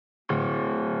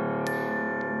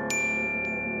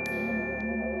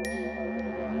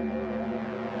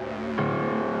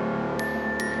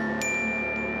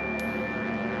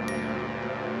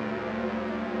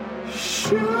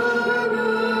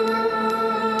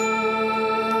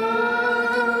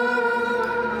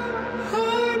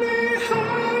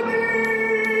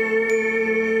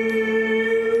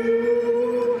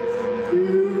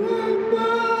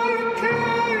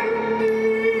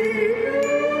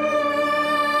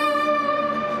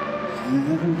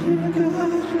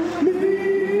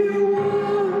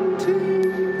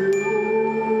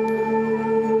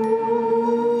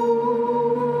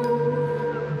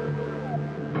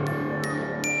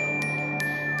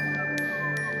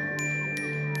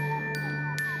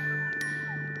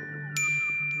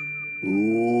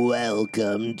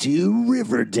Welcome to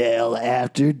Riverdale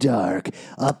After Dark,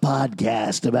 a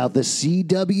podcast about the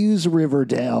CW's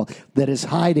Riverdale that is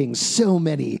hiding so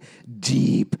many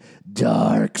deep,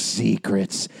 dark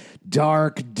secrets.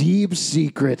 Dark, deep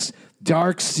secrets.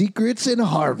 Dark Secrets in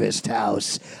Harvest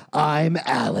House. I'm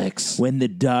Alex. When the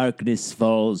darkness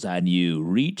falls on you,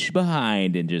 reach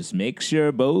behind and just make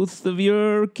sure both of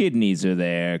your kidneys are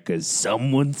there, because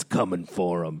someone's coming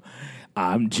for them.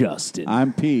 I'm Justin.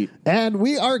 I'm Pete. And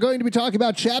we are going to be talking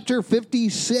about Chapter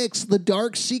 56, The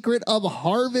Dark Secret of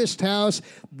Harvest House.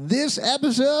 This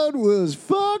episode was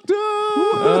fucked up.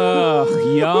 Oh,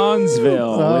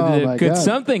 Yawnsville. Oh, Could God.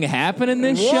 something happen in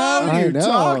this What show? are you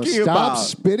talking Stop about?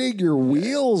 spinning your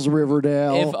wheels,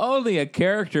 Riverdale. If only a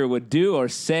character would do or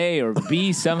say or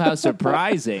be somehow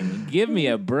surprising. Give me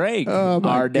a break,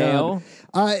 Ardale.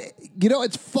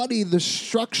 It's funny. The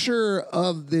structure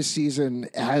of this season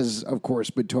has, of course,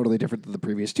 been totally different than the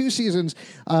previous two seasons.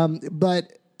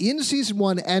 But in season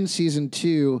 1 and season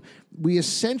 2, we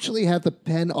essentially had the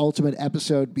penultimate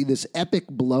episode be this epic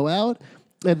blowout.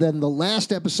 And then the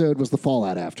last episode was the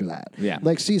fallout after that. Yeah.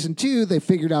 Like season 2, they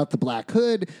figured out the Black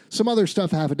Hood. Some other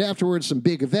stuff happened afterwards, some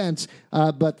big events.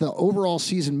 But the overall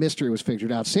season mystery was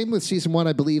figured out. Same with season 1,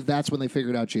 I believe that's when they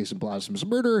figured out Jason Blossom's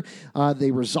murder.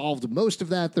 They resolved most of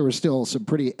that. There was still some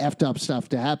pretty effed up stuff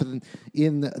to happen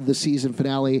in the season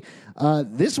finale.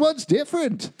 This one's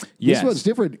different. Yes. This one's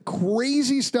different.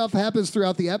 Crazy stuff happens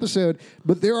throughout the episode.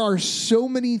 But there are so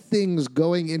many things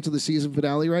going into the season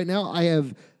finale right now. I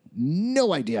have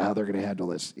no idea how they're going to handle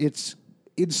this. It's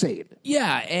insane.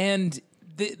 Yeah, and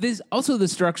this also the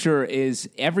structure is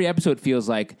every episode feels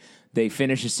like they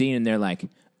finish a scene and they're like,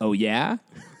 oh yeah?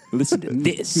 Listen to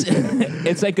this.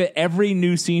 It's like every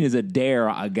new scene is a dare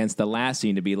against the last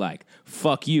scene to be like,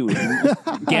 fuck you.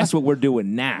 Guess what we're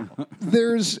doing now?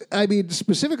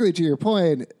 Specifically to your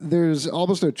point, there's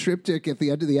almost a triptych at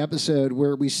the end of the episode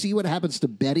where we see what happens to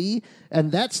Betty,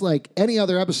 and that's like any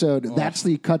other episode, that's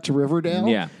the cut to Riverdale.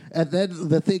 Yeah. And then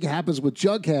the thing happens with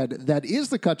Jughead, that is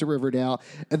the cut to Riverdale.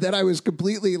 And then I was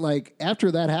completely like,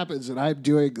 after that happens, and I'm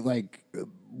doing like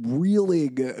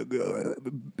reeling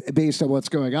based on what's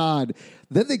going on.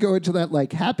 Then they go into that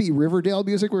like happy Riverdale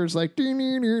music where it's like,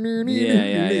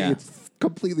 Yeah. It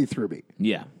completely threw me.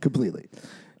 Yeah. Completely.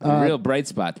 A real bright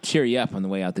spot to cheer you up on the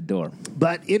way out the door.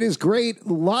 But it is great.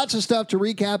 Lots of stuff to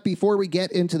recap before we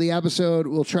get into the episode.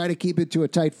 We'll try to keep it to a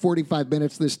tight 45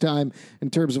 minutes this time in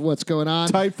terms of what's going on.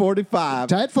 Tight 45.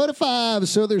 Tight 45.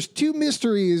 So there's 2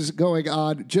 mysteries going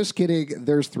on. Just kidding.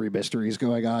 There's 3 mysteries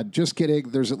going on. Just kidding.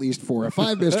 There's at least 4 or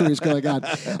 5 mysteries going on.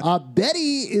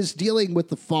 Betty is dealing with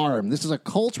the farm. This is a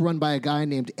cult run by a guy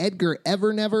named Edgar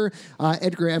Evernever.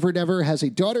 Edgar Evernever has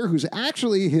a daughter who's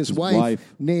actually his wife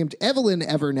named Evelyn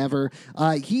Evernever.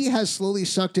 He has slowly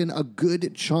sucked in a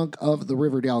good chunk of the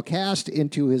Riverdale cast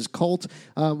into his cult,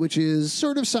 which is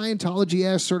sort of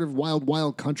Scientology-esque, sort of Wild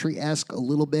Wild Country-esque a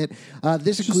little bit.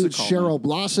 This includes Cheryl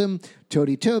Blossom,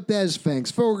 Tony Topaz, Fangs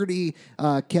Fogarty,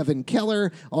 Kevin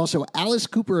Keller. Also, Alice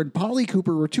Cooper and Polly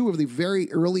Cooper were 2 of the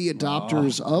very early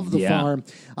adopters of the farm.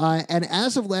 And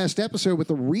as of last episode, with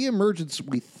the reemergence,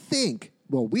 we think...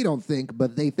 well, we don't think,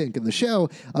 but they think in the show,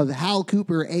 of Hal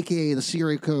Cooper, a.k.a. the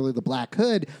serial killer, the Black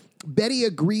Hood, Betty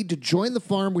agreed to join the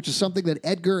farm, which is something that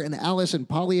Edgar and Alice and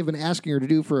Polly have been asking her to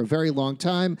do for a very long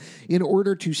time in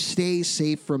order to stay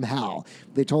safe from Hal.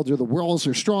 They told her the walls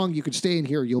are strong, you can stay in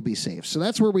here, you'll be safe. So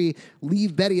that's where we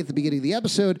leave Betty at the beginning of the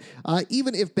episode,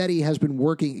 even if Betty has been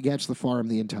working against the farm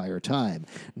the entire time.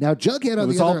 Now, Jughead on the other... It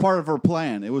was all part of her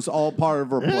plan. It was all part of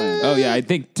her plan. Oh, yeah, I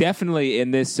think definitely in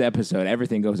this episode,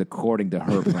 everything goes according to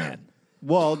her plan.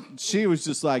 Well, she was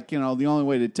just like, the only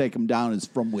way to take him down is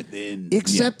from within.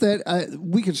 Except that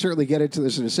we can certainly get into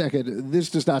this in a second.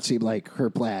 This does not seem like her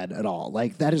plan at all.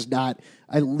 Like, that is not...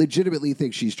 I legitimately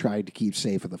think she's trying to keep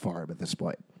safe at the farm at this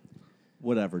point.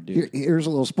 Whatever, dude. Here's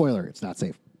a little spoiler. It's not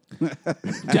safe.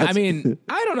 I mean,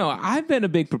 I don't know. I've been a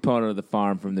big proponent of the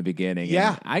farm from the beginning.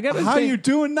 Yeah. I gotta How think, you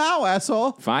doing now,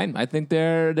 asshole? Fine. I think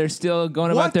they're still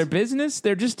going about their business.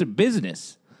 They're just a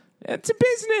business. It's a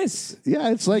business.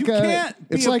 Yeah, it's like can't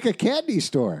a candy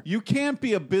store. You can't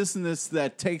be a business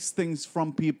that takes things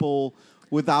from people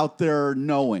without their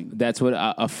knowing. That's what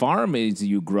a farm is.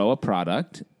 You grow a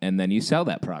product and then you sell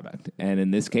that product. And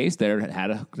in this case, they're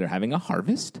having a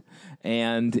harvest,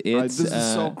 and it's this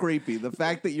is so creepy. The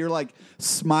fact that you're like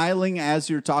smiling as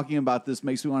you're talking about this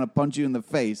makes me want to punch you in the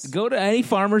face. Go to any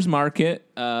farmer's market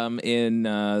in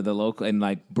the local in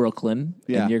like Brooklyn,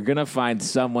 and you're gonna find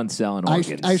someone selling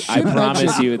organs. I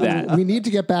promise you that. We need to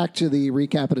get back to the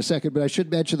recap in a second, but I should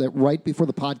mention that right before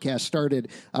the podcast started,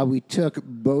 we took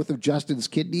both of Justin's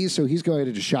kidneys, so he's going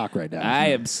into shock right now. I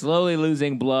am slowly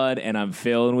losing blood, and I'm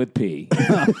filling with pee.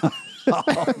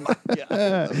 Oh my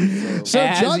God. So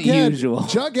As usual.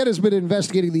 Jughead has been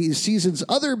investigating the season's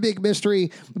other big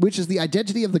mystery, which is the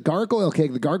identity of the Gargoyle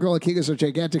King. The Gargoyle King is a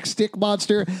gigantic stick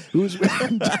monster who's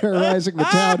been terrorizing the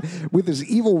town with his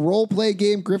evil role-play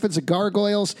game, Griffins and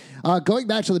Gargoyles. Going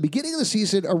back to the beginning of the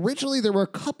season, originally there were a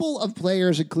couple of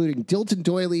players, including Dilton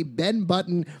Doily, Ben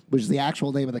Button, which is the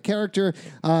actual name of the character,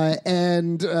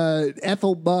 and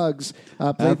Ethel Buggs,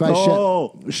 played by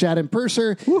Shannon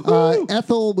Purser.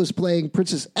 Ethel was playing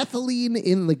Princess Etheline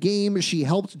in the game. She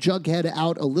helped Jughead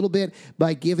out a little bit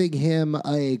by giving him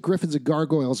a Griffins and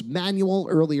Gargoyles manual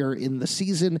earlier in the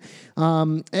season.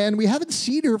 And we haven't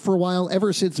seen her for a while,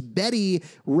 ever since Betty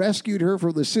rescued her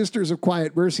from the Sisters of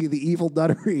Quiet Mercy, the evil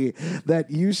nunnery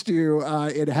that used to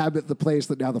inhabit the place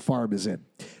that now the farm is in.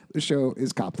 The show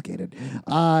is complicated.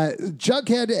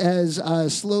 Jughead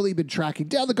has slowly been tracking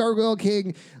down the Gargoyle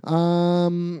King.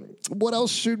 What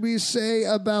else should we say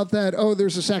about that? Oh,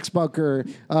 there's a sex bunker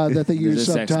that they use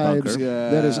sometimes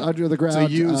that is under the ground.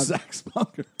 It's a used sex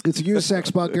bunker. It's a used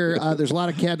sex bunker. There's a lot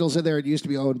of candles in there. It used to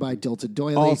be owned by Dilton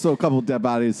Doily. Also, a couple of dead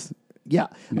bodies. Yeah.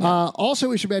 Also,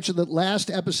 we should mention that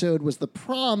last episode was the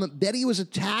prom. Betty was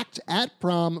attacked at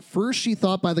prom. First, she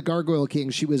thought by the Gargoyle King.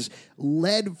 She was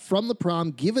led from the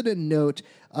prom, given a note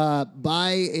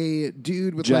by a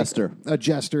dude with Jester. a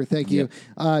jester. Thank you.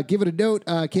 Given a note,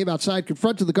 came outside,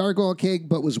 confronted the Gargoyle King,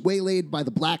 but was waylaid by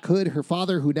the Black Hood, her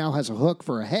father, who now has a hook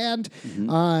for a hand,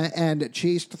 and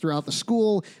chased throughout the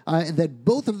school. And then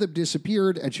both of them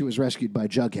disappeared, and she was rescued by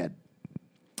Jughead.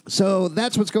 So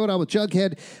that's what's going on with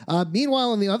Jughead.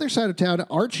 Meanwhile, on the other side of town,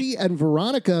 Archie and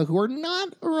Veronica, who are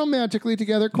not romantically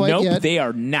together quite yet. Nope, they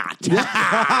are not. Yeah.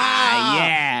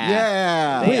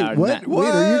 Wait,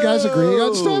 are you guys agreeing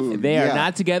on stuff? They are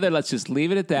not together. Let's just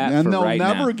leave it at that And for they'll right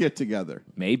never now. get together.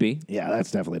 Maybe. Yeah, that's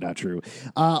definitely not true.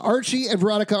 Archie and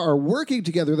Veronica are working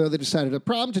together, though. They decided at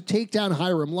prom to take down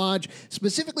Hiram Lodge,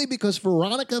 specifically because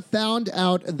Veronica found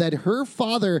out that her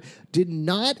father did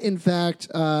not, in fact,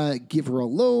 give her a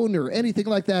loan or anything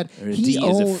like that. He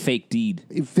is a fake deed.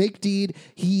 A fake deed.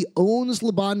 He owns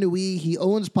Le Bon Nuit. He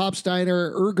owns Pop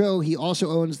Steiner. Ergo, he also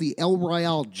owns the El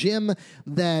Royale gym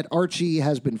that Archie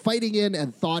has been fighting in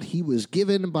and thought he was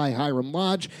given by Hiram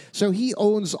Lodge. So he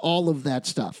owns all of that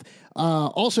stuff.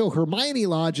 Also, Hermione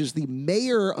Lodge is the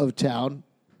mayor of town. ...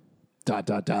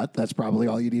 That's probably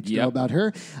all you need to know about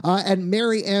her. And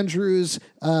Mary Andrews,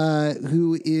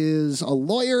 who is a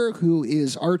lawyer, who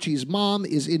is Archie's mom,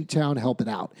 is in town helping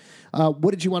out.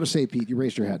 What did you want to say, Pete? You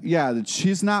raised your hand. Yeah, that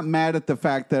she's not mad at the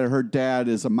fact that her dad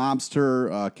is a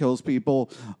mobster, kills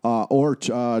people, or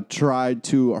tried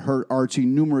to hurt Archie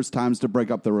numerous times to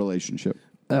break up the relationship.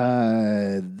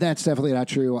 That's definitely not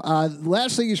true.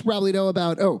 Last thing you should probably know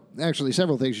about, actually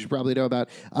several things you should probably know about.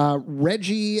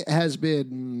 Reggie has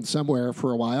been somewhere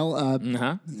for a while,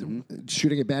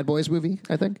 shooting a Bad Boys movie,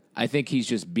 I think. I think he's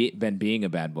just been being a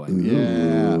bad boy.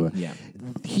 Yeah.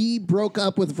 He broke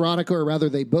up with Veronica, or rather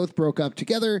they both broke up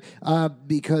together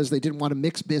because they didn't want to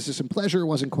mix business and pleasure. It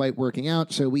wasn't quite working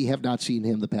out, so we have not seen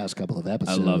him the past couple of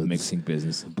episodes. I love mixing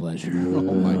business and pleasure. Oh,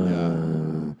 my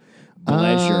God.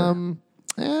 Pleasure.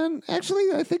 And actually,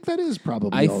 I think that is probably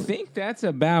I all. think that's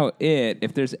about it.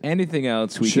 If there's anything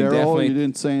else, we Cheryl, can definitely... you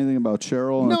didn't say anything about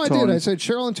Cheryl and No, I Tony? did. I said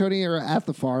Cheryl and Tony are at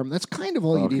the farm. That's kind of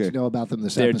all you need to know about them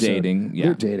this They're episode. dating, yeah.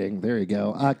 They're dating. There you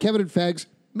go. Kevin and Fegs,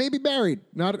 maybe married.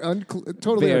 Not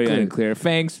totally Very unclear. unclear.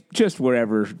 Fangs, just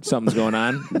wherever something's going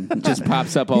on. Just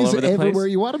pops up all He's over the place. everywhere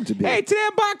you want him to be. Hey, today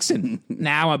I'm boxing.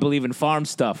 Now I believe in farm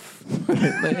stuff.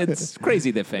 It's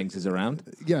crazy that Fangs is around.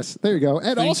 Yes, there you go.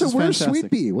 And Fangs also, is where's fantastic.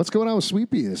 Sweet Pea? What's going on with Sweet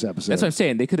Pea this episode? That's what I'm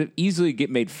saying. They could have easily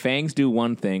made Fangs do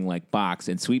one thing, like box,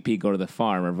 and Sweet Pea go to the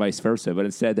farm, or vice versa. But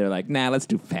instead, they're like, nah, let's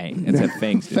do Fang. Let's have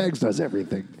Fangs do it. Fegs does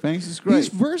everything. Fangs is great. He's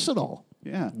versatile.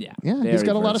 Yeah. Yeah, Yeah, he's very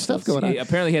got a lot of versatile. stuff going on.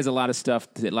 Apparently, he has a lot of stuff,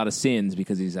 a lot of sins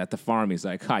because he's at the farm. He's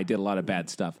like, I did a lot of bad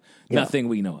stuff. Nothing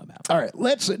we know about. All right,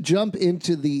 let's jump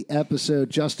into the episode.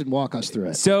 Justin, walk us through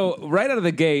it. So right out of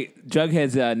the gate,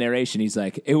 Jughead's narration, he's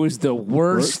like, it was the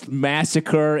worst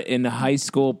massacre in high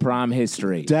school prom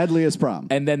history. Deadliest prom.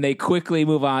 And then they quickly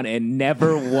move on and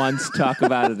never once talk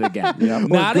about it again.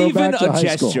 Not Or go even back to a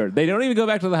high school. gesture. They don't even go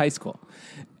back to the high school.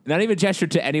 Not even a gesture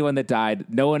to anyone that died.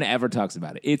 No one ever talks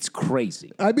about it. It's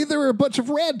crazy. I mean, there were a bunch of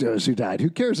randos who died. Who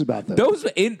cares about them?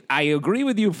 I agree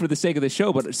with you for the sake of the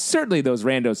show, but certainly those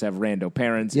randos have rando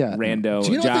parents, rando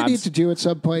Do you know jobs. what they need to do at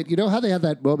some point? You know how they have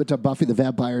that moment of Buffy the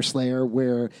Vampire Slayer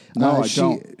where No, I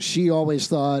don't. she always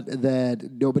thought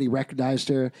that nobody recognized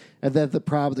her, and then the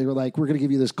prom they were like, we're going to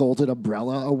give you this Golden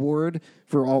Umbrella Award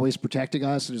for always protecting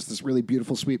us, and it's this really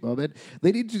beautiful, sweet moment.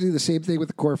 They need to do the same thing with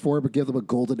the Core Four, but give them a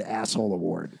Golden Asshole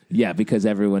Award. Yeah, because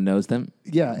everyone knows them.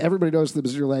 Yeah, everybody knows them.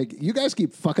 You're like, you guys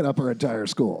keep fucking up our entire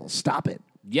school. Stop it.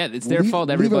 Yeah, it's their fault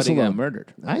leave us everybody got alone.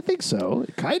 murdered. I think so.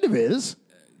 It kind of is.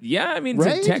 Yeah, I mean,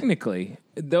 Right? technically,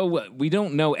 though we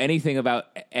don't know anything about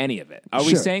any of it. Are we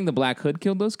Sure. saying the Black Hood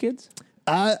killed those kids?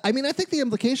 I mean, I think the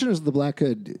implication is the Black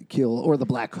Hood or the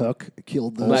Black Hook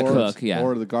killed the Black Hook, yeah.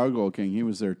 Or the Gargoyle King. He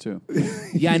was there too.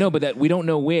 Yeah, I know, but that we don't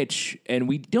know which, and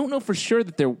we don't know for sure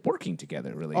that they're working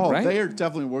together, really, Oh, right? they are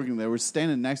definitely working. They were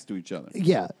standing next to each other.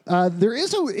 Yeah, there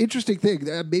is an interesting thing.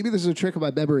 Maybe this is a trick of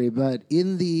my memory, but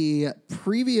in the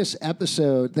previous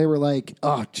episode, they were like,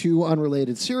 two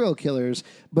unrelated serial killers.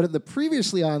 But in the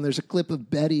previously on, there's a clip of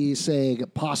Betty saying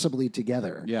possibly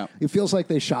together. Yeah. It feels like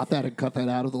they shot that and cut that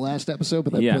out of the last episode,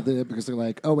 but then put it in because they're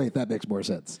like, oh, wait, that makes more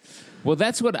sense. Well,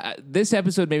 that's what this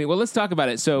episode made me. Well, let's talk about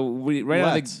it. So right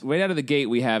out of the gate,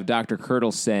 we have Dr.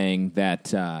 Curdle saying that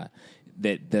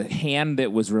that the hand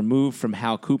that was removed from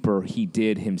Hal Cooper, he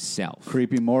did himself.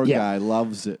 Creepy Moore Yeah. guy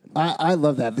loves it. I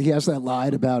love that. He has that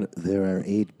line about there are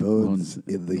 8 bones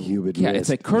in the human Yeah, wrist. it's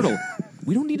like, Curdle,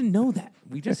 we don't need to know that.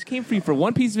 We just came for you for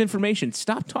one piece of information.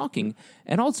 Stop talking,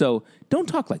 and also don't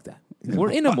talk like that.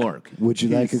 We're in a morgue. Would you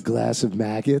like a glass of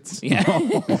maggots? Yeah.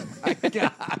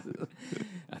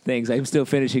 Thanks. I'm still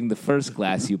finishing the first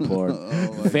glass you poured.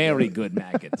 Very good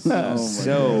maggots.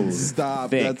 So Stop.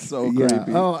 thick. That's so Yeah.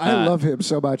 creepy. Oh, I love him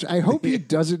so much. I hope he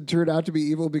doesn't turn out to be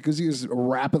evil because he is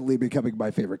rapidly becoming my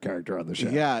favorite character on the show.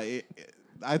 Yeah,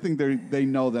 I think they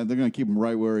know that they're going to keep him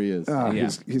right where he is. Yeah.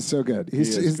 He's so good.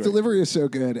 His great. delivery is so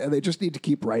good, and they just need to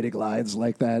keep writing lines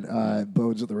like that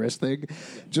bones of the wrist thing,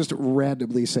 just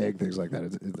randomly saying things like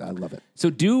that. I love it. So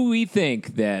do we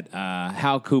think that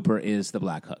Hal Cooper is the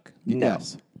Black Hook?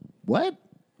 Yes. What?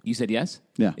 You said yes?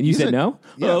 Yeah. And you said no?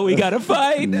 Yeah. Oh, we got to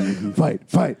fight.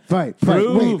 Fight.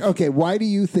 Prove. Wait, okay, why do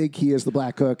you think he is the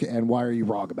Black Hook, and why are you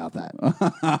wrong about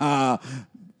that?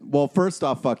 Well, first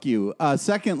off, fuck you.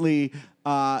 Secondly,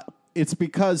 it's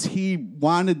because he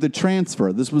wanted the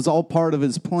transfer. This was all part of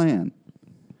his plan.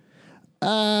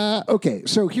 Okay,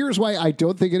 so here's why I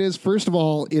don't think it is. First of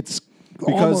all, it's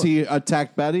Because almost- he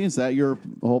attacked Betty? Is that your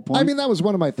whole point? I mean, that was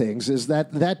one of my things, is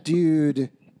that dude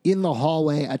in the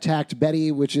hallway attacked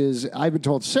Betty, which is, I've been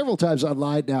told several times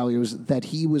online now, that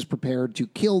he was prepared to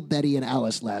kill Betty and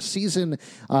Alice last season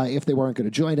if they weren't going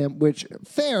to join him, which,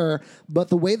 fair, but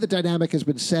the way the dynamic has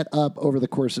been set up over the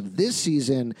course of this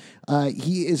season,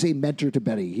 he is a mentor to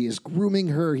Betty. He is grooming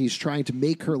her. He's trying to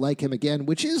make her like him again,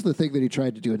 which is the thing that he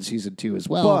tried to do in season 2 as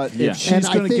well. But if she's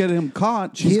going to get him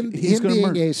caught, he's him going to being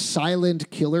murder. a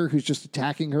silent killer who's just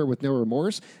attacking her with no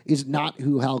remorse is not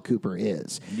who Hal Cooper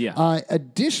is. Yeah.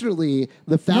 Additionally,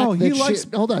 the fact No, he that likes-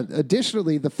 hold on.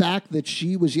 Additionally, the fact that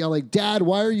she was yelling, "Dad,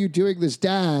 why are you doing this,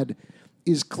 Dad?"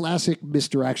 is classic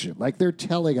misdirection. Like, they're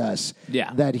telling us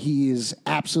that he's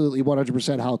absolutely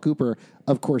 100% Hal Cooper.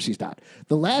 Of course he's not.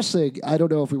 The last thing, I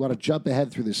don't know if we want to jump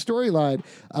ahead through this storyline,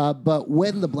 but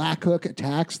when the Black Hook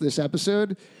attacks this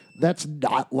episode, that's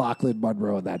not Lachlan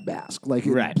Monroe in that mask. Like,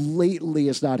 it blatantly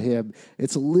is not him.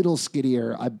 It's a little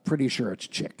skinnier. I'm pretty sure it's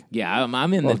Chick. Yeah,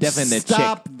 I'm in the definitely in the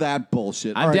Stop chick. that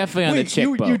bullshit. I'm All right. definitely on the Wait,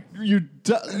 chick boat.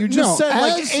 You just No, said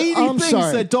like as- 80 I'm things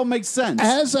sorry. that don't make sense.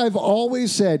 As I've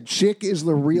always said, Chick is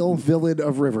the real villain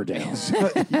of Riverdale.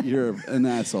 You're an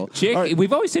asshole. Chick, All right.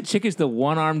 we've always said Chick is the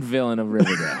one-armed villain of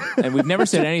Riverdale, and we've never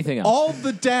said anything else. All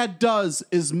the dad does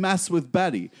is mess with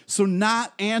Betty. So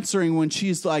not answering when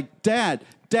she's like, Dad,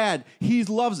 he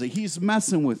loves it. He's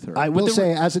messing with her. I will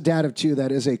say, as a dad of 2,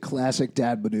 that is a classic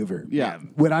dad maneuver. Yeah.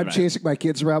 When I'm chasing my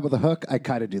kids around with a hook, I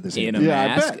kind of do the same in a thing. Yeah, I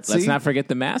mask. bet. Let's See? not forget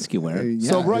the mask you wear.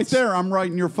 So right it's- there, I'm right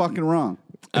and you're fucking wrong.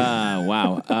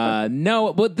 Wow.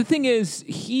 No, but the thing is,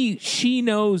 he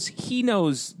knows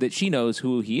that she knows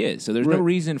who he is. So there's no Right.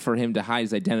 reason for him to hide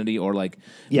his identity or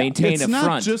maintain It's a not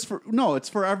front. just for it's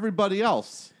for everybody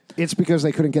else. It's because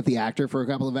they couldn't get the actor for a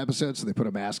couple of episodes, so they put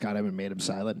a mask on him and made him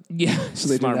silent. Yeah, So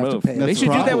they smart didn't have move. to pay him. They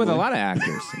should do that with a Probably. lot of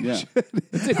actors. Yeah.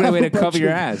 It's a great way to cover your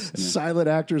ass. Silent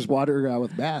actors wandering around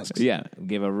with masks. Yeah,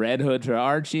 give a red hood to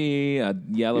Archie, a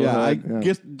yellow Yeah, I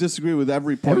hood. disagree with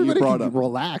every point Everybody you brought can up.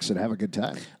 relax and have a good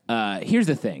time. Here's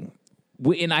the thing.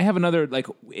 And I have another,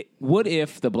 what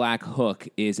if the Black Hook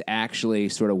is actually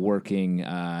sort of working,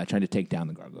 trying to take down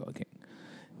the Gargoyle King?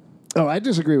 Oh, I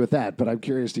disagree with that, but I'm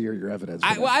curious to hear your evidence.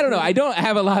 for that. I don't know. I don't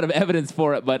have a lot of evidence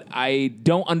for it, but I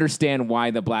don't understand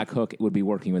why the Black Hook would be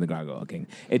working with the Gargoyle King.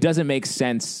 It doesn't make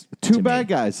sense. Two to bad me.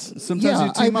 guys. Sometimes Yeah,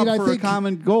 you team I mean, up I for a think-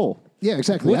 common goal. Yeah,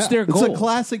 exactly. What's their It's goal? a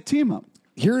classic team up.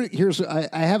 Here's I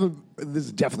have a. This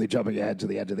is definitely jumping ahead to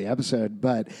the end of the episode,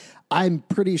 but I'm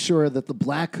pretty sure that the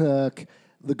Black Hook,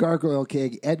 the Gargoyle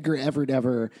King, Edgar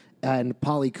Evernever, and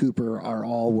Polly Cooper are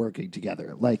all working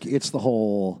together. Like it's the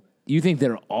whole. You think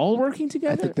they're all working I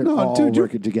together? think they're No, all dude, you-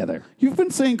 working together. You've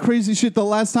been saying crazy shit the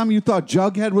last time you thought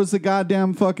Jughead was the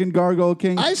goddamn fucking Gargoyle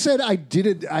King. I said I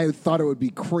didn't. I thought it would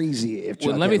be crazy if.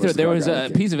 Well, Jughead let me throw. the There was Gargoyle a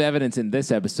King. piece of evidence in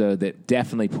this episode that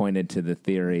definitely pointed to the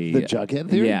theory. The Jughead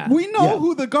theory? Yeah. we know Yeah.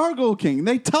 who the Gargoyle King.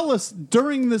 They tell us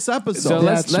during this episode. So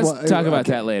let's That's why- talk about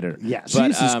okay. that later. Yes. But,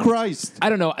 Jesus Christ. I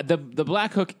don't know. The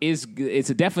Black Hook it's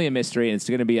definitely a mystery, and it's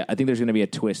going to be. I think there's going to be a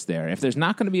twist there. If there's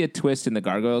not going to be a twist in the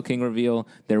Gargoyle King reveal,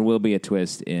 there will be a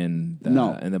twist in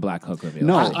the Black Hook reveal.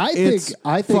 No. I It's think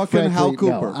fucking frankly, Hal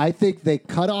Cooper. No, I think they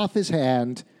cut off his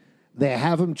hand. They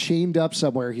have him chained up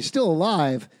somewhere. He's still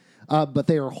alive, but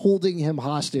they are holding him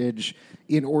hostage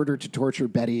in order to torture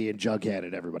Betty and Jughead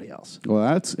and everybody else. Well,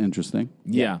 that's interesting.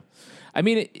 Yeah. I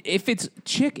mean, if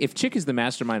Chick is the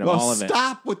mastermind of Well, all of it.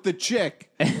 stop with the chick.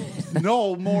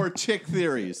 No more chick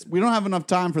theories. We don't have enough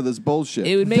time for this bullshit.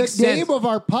 It would make The sense. name of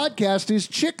our podcast is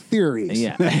Chick Theories.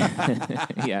 Yeah.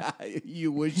 Yeah.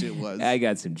 you wish it was. I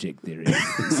got some chick theories.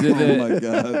 So Oh my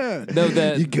god. no, You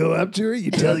the go up to her,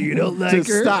 you tell her you don't like Just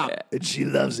her, stop. and she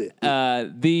loves it.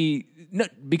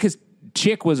 because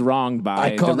Chick was wronged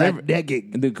by I call the that river-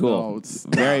 negging. The cool, No, it's-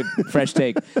 very fresh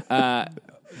take.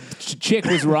 Chick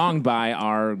was wronged by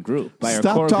our group. By Stop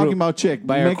our core talking group, about Chick.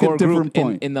 By Make a our core different group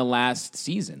point. in the last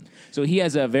season. So he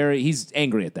has he's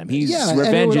angry at them. He's Yeah, and it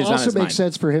revenge would is on also his make mind.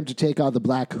 sense for him to take on the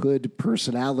Black Hood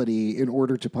personality in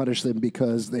order to punish them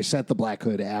because they sent the Black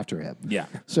Hood after him. Yeah.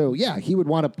 So yeah, he would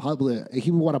want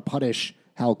to punish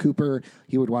Hal Cooper.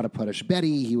 He would want to punish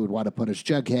Betty. He would want to punish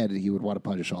Jughead. He would want to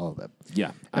punish all of them.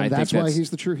 Yeah, And I that's think why he's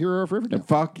the true hero of Riverdale.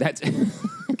 Fuck. that's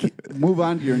Move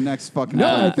on to your next fucking.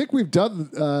 No, I think we've done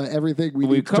everything we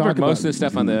we need to talk covered most of about. the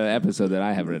stuff on the episode that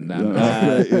I have written down.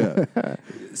 Yeah.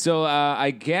 So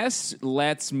I guess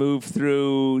let's move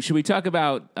through. Should we talk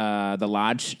about the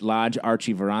Lodge,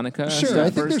 Archie, Veronica? Sure, stuff I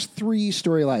think first? there's three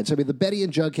storylines. I mean, the Betty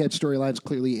and Jughead storylines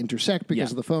clearly intersect because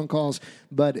Yeah. of the phone calls,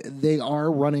 but they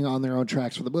are running on their own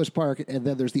tracks for the most part. And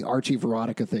then there's the Archie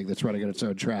Veronica thing that's running on its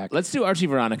own track. Let's do Archie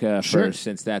Veronica Sure. first,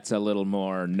 since that's a little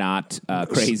more not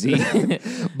crazy.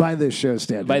 By this show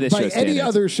standard. By this show any standards.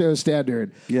 other show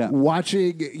standard, Yeah.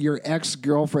 watching your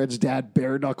ex-girlfriend's dad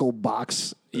bare knuckle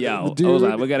box. Yo, the dude- hold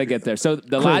on, we got to get there. So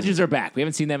the Lodges are back. We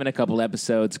haven't seen them in a couple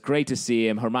episodes. Great to see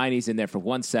him. Hermione's in there for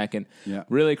 1 second. Yeah.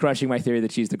 Really crushing my theory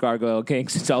that she's the Gargoyle King,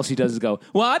 since all she does is go,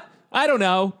 "What? I don't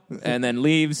know," and then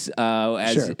leaves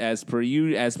Sure. as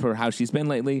per how she's been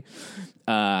lately.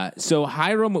 So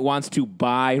Hiram wants to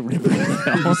buy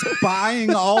Riverdale.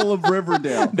 Buying all of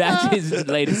Riverdale. That's his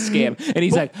latest scam. And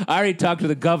he's like, "I already talked to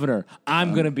the governor.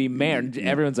 I'm going to be mayor." And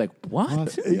everyone's like,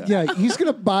 "What?" Yeah, he's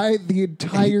going to buy the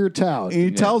entire town.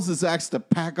 He tells his ex to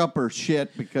pack up her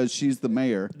shit because she's the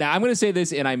mayor. Now, I'm going to say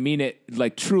this, and I mean it,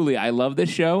 like, truly, I love this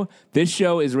show. This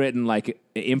show is written like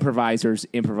improvisers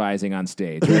improvising on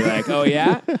stage. They're like, "Oh,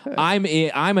 yeah? I'm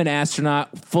an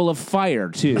astronaut full of fire,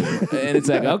 too." And it's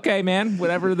like, okay, man,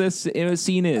 whatever this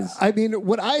scene is. I mean,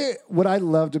 what I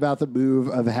loved about the move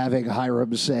of having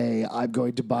Hiram say, "I'm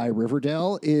going to buy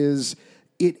Riverdale," is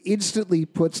it instantly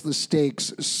puts the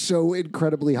stakes so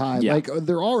incredibly high. Yeah. Like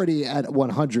they're already at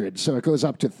 100, so it goes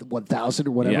up to 1,000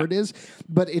 or whatever Yeah. it is.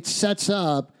 But it sets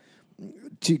up,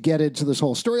 to get into this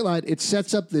whole storyline, it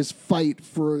sets up this fight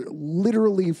for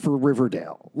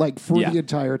Riverdale, like for Yeah. the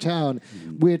entire town,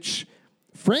 which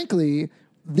frankly,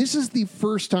 this is the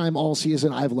first time all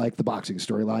season I've liked the boxing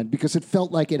storyline because it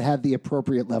felt like it had the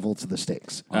appropriate level to the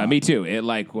stakes. Me too. It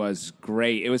was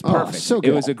great. It was perfect. so It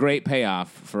good. was a great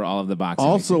payoff for all of the boxing.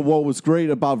 Also, what was great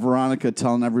about Veronica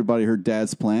telling everybody her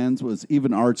dad's plans was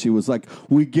even Archie was like,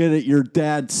 "We get it, your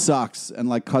dad sucks," and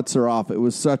like cuts her off. It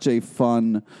was such a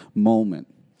fun moment.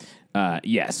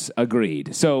 Yes,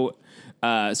 agreed. So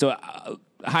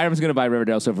Hiram's going to buy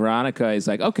Riverdale, so Veronica is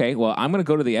like, okay, well, I'm going to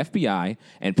go to the FBI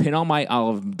and pin all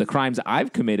of the crimes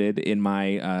I've committed in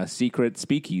my secret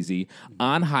speakeasy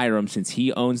on Hiram since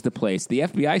he owns the place. The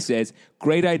FBI says,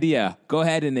 great idea. Go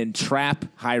ahead and entrap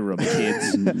Hiram,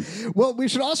 kids. Well, we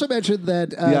should also mention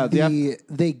that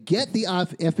they get the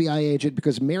FBI agent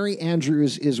because Mary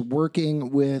Andrews is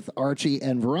working with Archie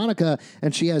and Veronica,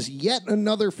 and she has yet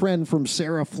another friend from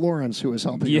Sarah Florence who is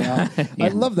helping her out. I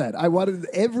love that. I wanted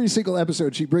every single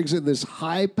episode she brings in this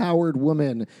high-powered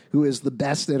woman who is the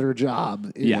best at her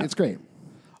job. It's great.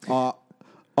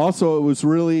 Also, it was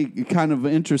really kind of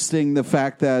interesting the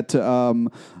fact that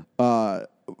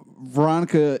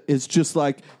Veronica is just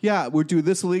like, yeah, we're doing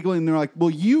this illegally, and they're like,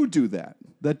 well, you do that.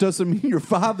 That doesn't mean your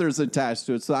father's attached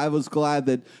to it. So I was glad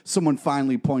that someone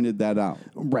finally pointed that out.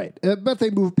 Right. But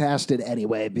they moved past it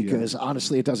anyway because,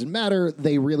 honestly, it doesn't matter.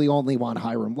 They really only want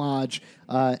Hiram Lodge,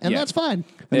 and that's fine.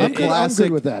 I'm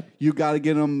good with that. You got to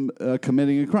get them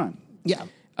committing a crime. Yeah.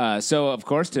 So, of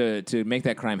course, to make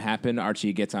that crime happen,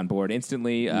 Archie gets on board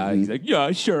instantly. He's like,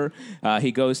 yeah, sure.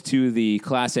 He goes to the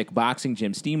classic boxing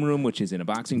gym steam room, which is in a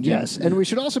boxing gym. Yes, and we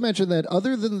should also mention that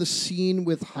other than the scene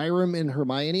with Hiram and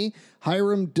Hermione,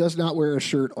 Hiram does not wear a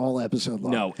shirt all episode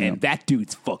long. No, and that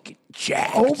dude's fucking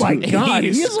jacked. Oh, my God.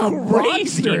 He's a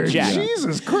monster. Jacked.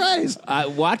 Jesus Christ.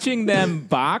 Watching them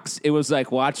box, it was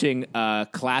like watching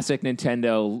classic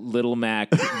Nintendo Little Mac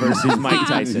versus Mike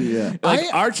Tyson.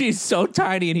 Archie's so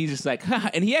tiny, and he's just like,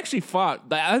 and he actually fought.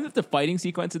 I think the fighting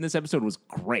sequence in this episode was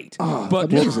great. But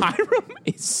amazing. Hiram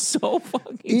is so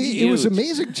fucking huge. It was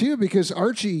amazing, too, because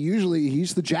Archie, usually,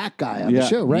 he's the jack guy on the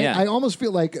show, right? Yeah. I almost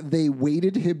feel like they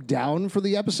weighted him down for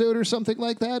the episode or something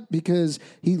like that because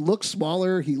he looked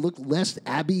smaller, he looked less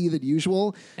Abby than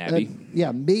usual. Abby?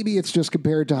 Maybe it's just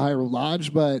compared to Hiram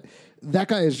Lodge, but that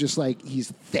guy is just like,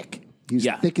 he's thick. He's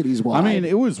thick and he's wide. I mean,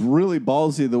 it was really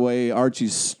ballsy the way Archie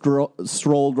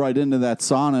strolled right into that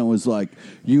sauna and was like,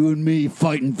 you and me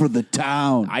fighting for the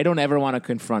town. I don't ever want to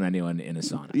confront anyone in a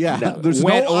sauna. Yeah, no. there's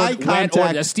wet no eye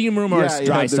contact. Or a steam room or a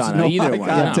dry sauna. No either eye one.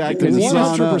 contact No. in the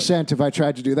 100% if I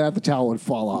tried to do that, the towel would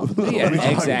fall off.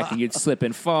 Exactly. You'd slip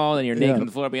and fall, and you're naked on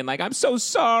the floor being like, I'm so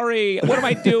sorry. What am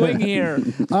I doing here?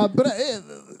 But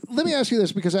let me ask you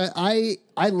this, because I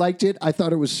liked it. I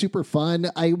thought it was super fun.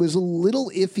 I was a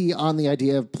little iffy on the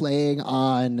idea of playing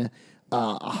on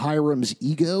Hiram's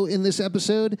ego in this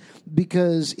episode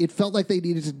because it felt like they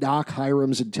needed to knock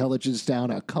Hiram's intelligence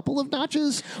down a couple of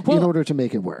notches in order to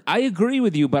make it work. I agree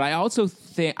with you, but I also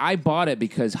think I bought it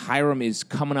because Hiram is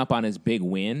coming up on his big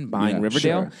win buying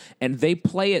Riverdale, and they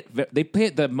play it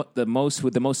the most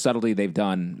with the most subtlety they've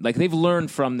done. Like they've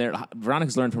learned from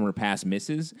Veronica's learned from her past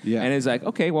misses, and is like,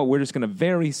 okay, well, we're just going to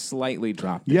very slightly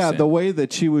drop this in. The way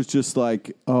that she was just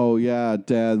like, oh yeah,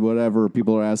 Dad, whatever,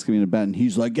 people are asking me to bet, and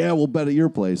he's like, yeah, we'll bet at your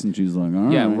place, and she's like, all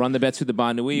right. Run the bets through the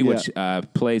Bon Nuit, which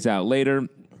plays out later.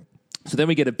 So then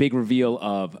we get a big reveal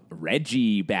of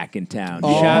Reggie back in town.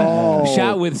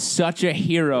 Shot with such a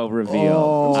hero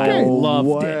reveal. I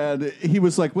loved it. He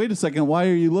was like, wait a second, why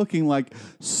are you looking like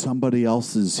somebody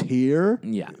else is here?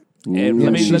 Yeah.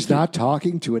 She's not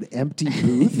talking to an empty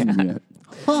booth.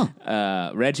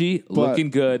 Reggie, looking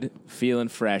good, feeling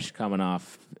fresh, coming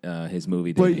off his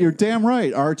movie debut. But you're damn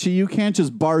right, Archie. You can't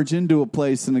just barge into a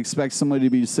place and expect somebody to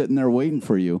be sitting there waiting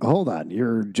for you. Hold on.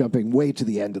 You're jumping way to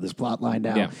the end of this plot line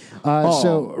now. Yeah.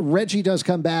 So Reggie does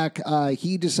come back.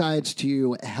 He decides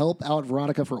to help out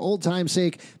Veronica for old time's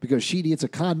sake because she needs a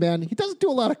con man. He doesn't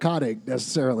do a lot of conning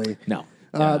necessarily. No.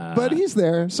 But he's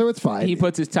there, so it's fine. He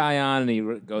puts his tie on and he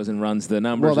goes and runs the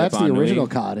numbers. Well, that's the original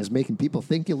con, is making people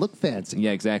think you look fancy.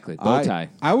 Yeah, exactly. Bow tie.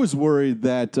 I was worried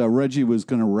that Reggie was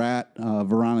going to rat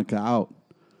Veronica out.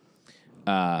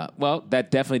 Well,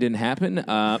 that definitely didn't happen.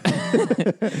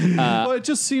 Well, it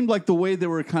just seemed like the way they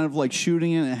were kind of like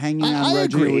shooting it and hanging on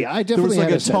Reggie. Agree. I definitely there was like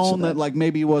had a a sense tone of that like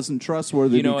maybe wasn't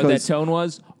trustworthy. You know what that tone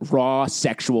was? Raw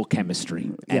sexual chemistry,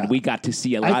 and we got to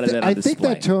see a lot of that on display. I think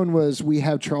that tone was, we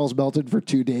have Charles Melton for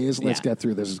 2 days. Let's get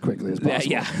through this as quickly as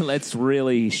possible. Let's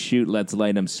really shoot. Let's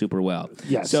light him super well.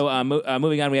 Yes. So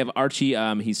moving on, we have Archie.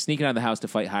 He's sneaking out of the house to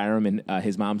fight Hiram, and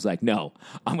his mom's like, "No,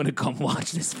 I'm going to come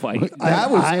watch this fight." That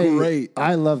was great.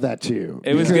 I love that too.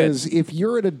 It was good. Because if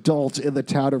you're an adult in the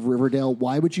town of Riverdale,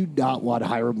 why would you not want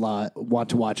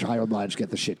to watch Hiram Lodge get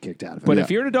the shit kicked out of him? But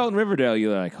if you're an adult in Riverdale,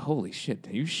 you're like, "Holy shit!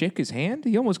 You shook his hand?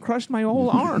 He almost almost crushed my whole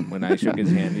arm when I shook his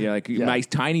hand. You're like, my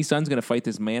tiny son's going to fight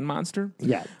this man monster?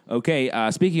 Yeah. Okay,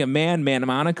 speaking of man and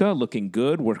Monica looking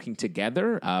good, working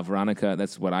together. Veronica,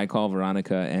 that's what I call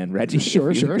Veronica and Reggie.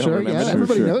 Sure. Yeah,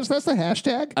 everybody knows that's the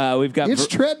hashtag. We've got it's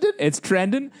trending. It's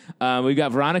trending. We've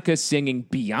got Veronica singing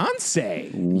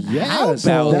Beyonce. Yes,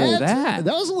 How about that?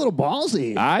 That was a little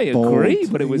ballsy. I agree,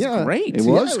 but it was great. It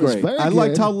was great. very I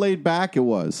liked good. how laid back it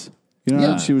was. You know,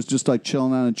 Yeah. she was just like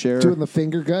chilling on a chair. Doing the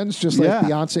finger guns, just like Yeah.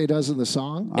 Beyonce does in the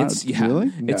song. It's Really?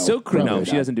 It's No, so crazy. No, probably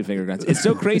she not. doesn't do finger guns. It's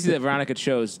so crazy that Veronica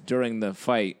chose during the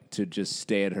fight to just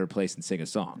stay at her place and sing a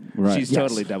song. Right. She's Yes.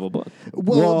 totally double booked.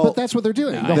 Well, but that's what they're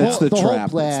doing. That's the whole trap.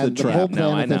 plan, It's the the whole trap. plan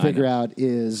No, I that they know, figure out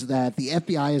is that the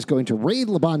FBI is going to raid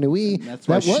Le Bon Nuit. That's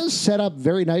why That was set up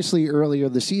very nicely earlier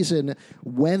this season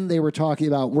when they were talking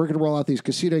about we're going to roll out these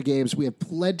casino games. We have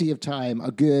plenty of time, a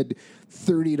good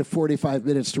 30 to 45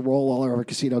 minutes to roll all our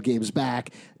casino games back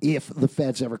if the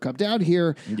feds ever come down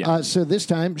here. Yeah. So this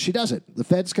time she doesn't. The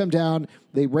feds come down,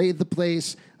 they raid the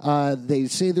place, they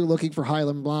say they're looking for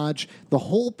Hiram Lodge. The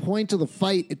whole point of the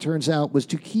fight, it turns out, was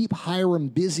to keep Hiram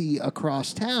busy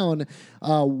across town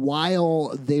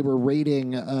while they were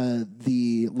raiding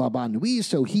the La Bonne Nuit,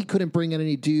 so he couldn't bring in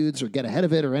any dudes or get ahead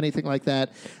of it or anything like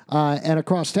that. And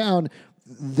across town,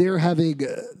 they're having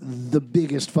the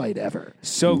biggest fight ever.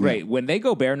 So great. When they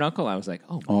go bare knuckle, I was like,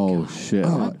 oh, my God. Shit.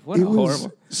 What a It was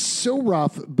horrible. so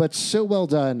rough, but so well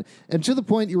done. And to the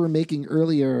point you were making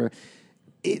earlier,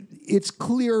 it's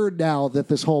clear now that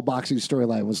this whole boxing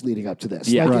storyline was leading up to this.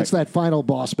 Yeah. Like Right. it's that final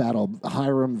boss battle,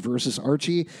 Hiram versus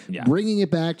Archie, Yeah. bringing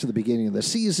it back to the beginning of the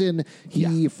season.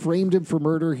 He framed him for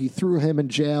murder. He threw him in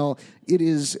jail. It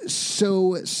is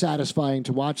so satisfying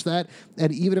to watch that.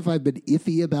 And even if I've been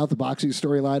iffy about the boxing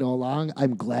storyline all along,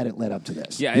 I'm glad it led up to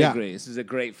this. Yeah, I Yeah. agree. This is a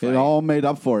great fight. It all made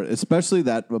up for it, especially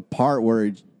that part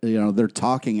where they're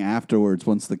talking afterwards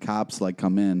once the cops like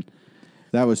come in.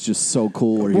 That was just so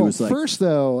cool. Where he Well, was like, first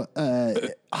though,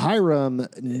 Hiram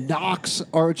knocks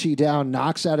Archie down,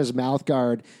 knocks out his mouth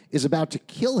guard, is about to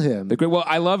kill him. Well,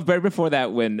 I love right before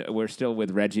that when we're still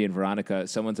with Reggie and Veronica,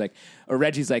 someone's like, or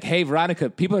Reggie's like, hey, Veronica,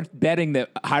 people are betting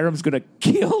that Hiram's going to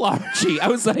kill Archie. I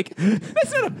was like,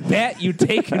 that's not a bet you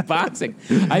take in boxing.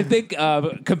 I think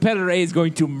competitor A is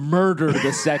going to murder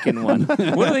the second one.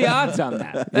 What are the odds on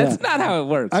that? That's not how it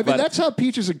works. I mean, but- that's how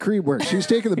Peaches and Cream works. She's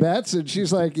taking the bets, and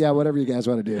she's like, "Yeah, whatever you guys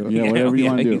want to do." Yeah, whatever you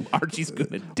wanna do. Archie's going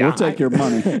to die. we'll take your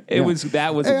money.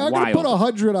 That was Hey, I'm going to wild. put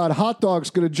 100 on hot dog's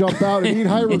going to jump out and eat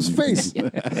Hiram's face. All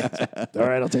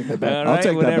right, I'll take that bet. All right,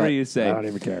 take that whatever bet. you say. I don't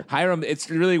even care. Hiram, it's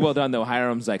really well done though.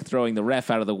 Hiram's like throwing the ref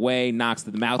out of the way, knocks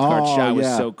the mouth guard Oh, shot was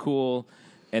yeah. so cool.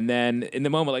 And then in the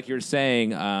moment, like you're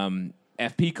saying,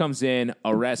 FP comes in,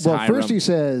 arrests Well, Hiram. first he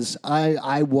says,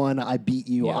 I won, I beat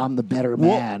you, Yeah. I'm the better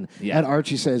man. Yeah. And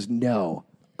Archie says, no,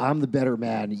 I'm the better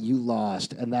man, you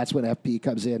lost. And that's when FP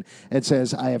comes in and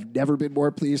says, I have never been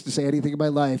more pleased to say anything in my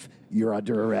life. You're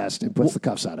under arrest, and puts the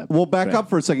cuffs on him. We'll back up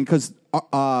for a second because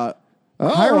all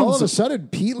of a sudden,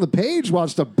 Pete LePage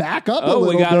wants to back up a oh, little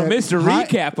we got bit. a Mr.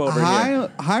 Recap over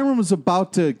here. Hiram was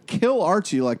about to kill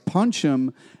Archie, like punch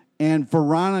him, and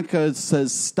Veronica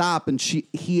says stop, and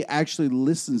he actually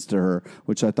listens to her,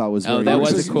 which I thought was very that was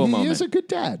interesting. a cool He moment. is a good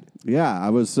dad. Yeah, I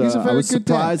was He's a very I was good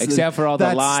dad. surprised, Except for all the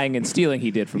that's- lying and stealing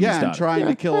he did from his Yeah, and daughter. trying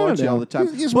to kill I don't Archie know. all the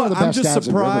time. He's one of the But I'm best just dads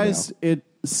in surprised it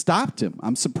stopped him.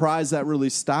 I'm surprised that really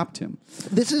stopped him.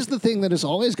 This is the thing that has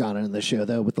always gone on in the show,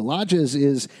 though, with the lodges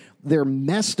is they're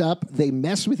messed up. They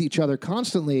mess with each other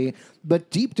constantly,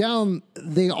 but deep down,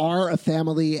 they are a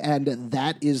family, and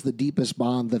that is the deepest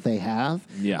bond that they have.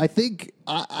 Yeah. I think,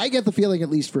 I get the feeling, at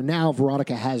least for now,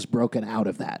 Veronica has broken out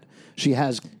of that. She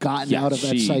has gotten Yeah, out of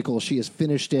that cycle. She has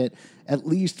finished it, at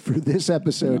least for this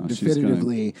episode, No, she's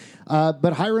definitively.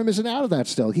 But Hiram isn't out of that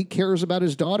still. He cares about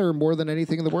his daughter more than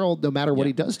anything in the world, no matter what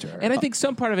he does to her. And I think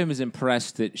some part of him is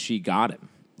impressed that she got him.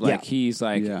 Like, Yeah. he's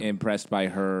like Yeah. impressed by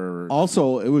her.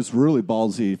 Also, it was really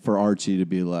ballsy for Archie to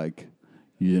be like,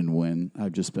 "You didn't win.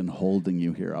 I've just been holding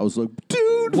you here." I was like,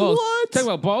 "Dude, Well, what?" talk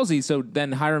about ballsy. So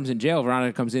then Hiram's in jail.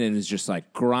 Veronica comes in and is just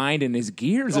like grinding his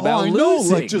gears Oh, about I know,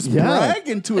 losing. like just Yeah.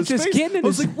 bragging to his Just face. getting in I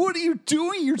was his- like, "What are you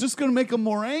doing? You're just going to make him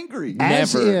more angry."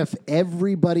 As Never. if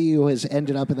everybody who has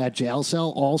ended up in that jail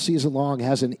cell all season long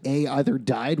has either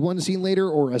died one scene later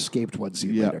or escaped one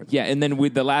scene Yeah. later. Yeah, and then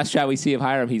with the last shot we see of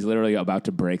Hiram, he's literally about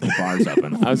to break the bars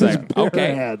open. I was like, bare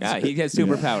okay, hands. yeah, he has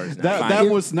superpowers. Now. That Fine.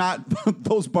 was not;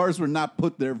 those bars were not put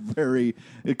out there very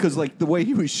because like the way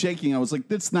he was shaking, I was like,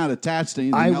 that's not attached to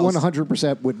anything I else.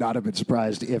 100% would not have been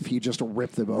surprised if he just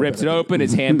ripped them open. Rips it open,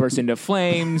 his hand bursts into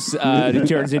flames, it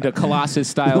turns into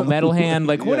Colossus-style metal hand.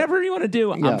 Like, whatever you want to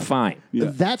do, I'm fine. Yeah.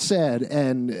 That said,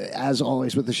 and as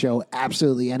always with the show,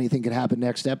 absolutely anything could happen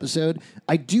next episode.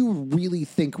 I do really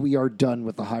think we are done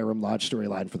with the Hiram Lodge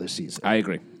storyline for this season. I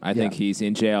agree. I think he's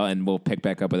in jail, and we'll pick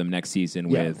back up with him next season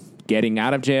with getting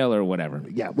out of jail or whatever.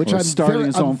 Yeah, which or I'm starting very,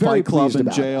 his I'm own very fight club pleased in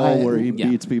about. jail where he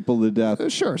beats people to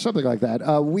death. Sure, something like that.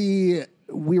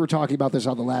 We were talking about this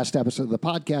on the last episode of the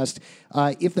podcast.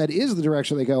 If that is the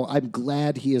direction they go, I'm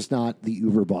glad he is not the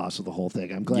uber boss of the whole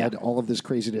thing. I'm glad all of this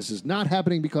craziness is not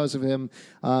happening because of him.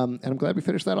 And I'm glad we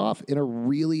finished that off in a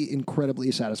really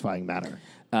incredibly satisfying manner.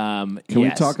 Can we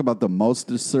talk about the most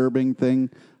disturbing thing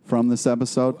from this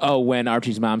episode? Oh, when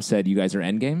Archie's mom said, "You guys are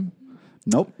endgame"?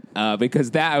 Nope.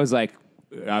 Because that I was like,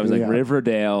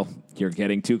 Riverdale, you're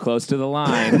getting too close to the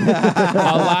line. A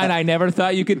line I never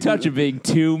thought you could touch of being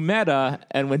too meta.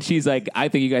 And when she's like, I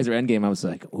think you guys are endgame, I was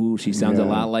like, ooh, she sounds a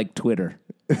lot like Twitter.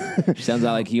 She sounds a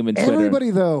lot like human Twitter. Everybody,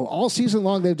 though, all season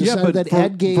long, they've decided that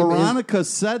Endgame Veronica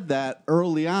said that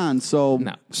early on, so...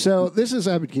 No. So this is,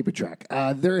 I've been keeping track.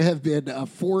 There have been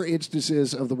 4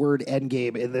 instances of the word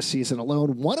Endgame in this season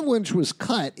alone, one of which was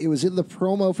cut. It was in the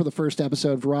promo for the first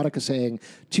episode, Veronica saying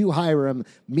to Hiram,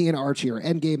 me and Archie are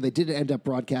Endgame. They didn't end up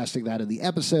broadcasting that in the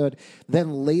episode.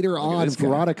 Then later on,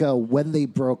 Veronica, when they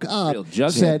broke up,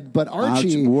 said, but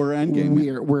Archie, we're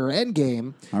Endgame. We're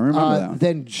Endgame. I remember that.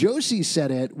 Then Josie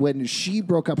said it when she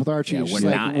broke up with Archie. Yeah, She's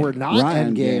we're like, not we're not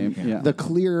Endgame. Endgame. Yeah. The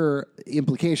clear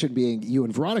implication being you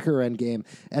and Veronica are Endgame.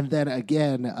 And then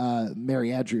again,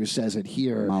 Mary Andrews says it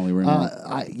here. Molly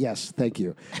Ringwald. Yes, thank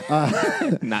you.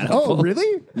 Not helpful. Oh,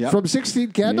 really? Yep. From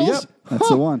 16 Candles? Yep, that's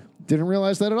the one. Didn't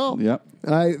realize that at all. Yep.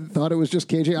 I thought it was just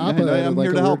KJ Apa. no, I'm like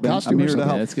here a to weird help, man. costume I'm or here to something.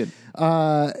 help.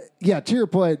 Yeah, that's good. To your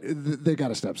point, they got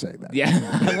to stop saying that.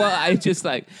 Yeah. Well, I just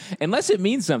like, unless it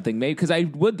means something, maybe, because I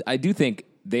do think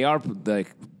they are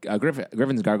like, Griffins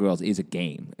and Gargoyles is a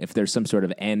game. If there's some sort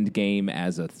of end game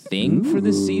as a thing for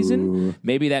this season,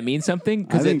 maybe that means something.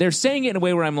 Because they're saying it in a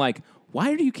way where I'm like,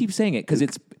 why do you keep saying it? Because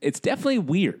it's definitely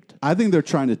weird. I think they're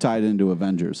trying to tie it into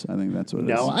Avengers. I think that's what it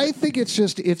is. No, I think it's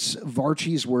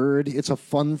Varchie's word. It's a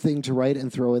fun thing to write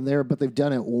and throw in there, but they've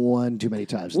done it one too many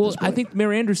times. Well, I think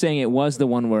Mary Andrews saying it was the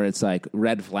one where it's like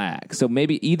red flag. So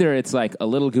maybe either it's like a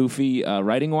little goofy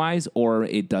writing wise, or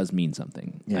it does mean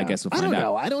something. Yeah. I guess we'll find I don't out.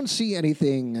 know. I don't see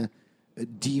anything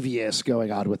devious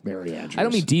going on with Mary Andrews. I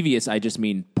don't mean devious. I just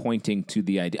mean pointing to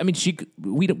the idea. I mean,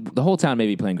 the whole town may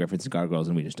be playing Griffins and Gargoyles,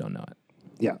 and we just don't know it.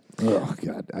 Yeah. Oh,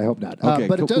 God. I hope not. Okay,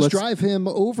 but it does let's- drive him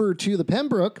over to the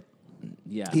Pembroke.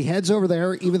 Yeah. He heads over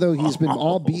there, even though he's been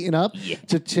all beaten up,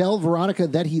 to tell Veronica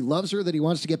that he loves her, that he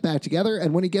wants to get back together.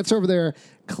 And when he gets over there,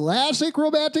 classic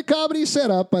romantic comedy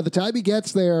setup. By the time he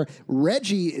gets there,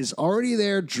 Reggie is already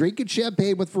there drinking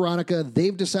champagne with Veronica.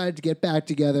 They've decided to get back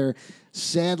together.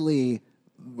 Sadly,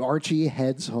 Archie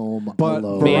heads home But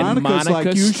alone. Man, Veronica's like,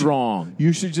 Monica's strong.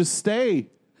 You should just stay.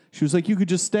 She was like, you could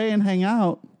just stay and hang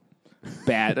out.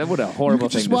 Bad. What a You horrible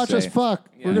could thing just to watch say. us fuck.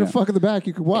 We're going to fuck in the back.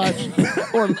 You can watch.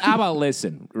 Or how about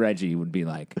listen? Reggie would be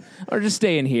like, or just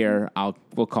stay in here.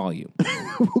 We'll call you.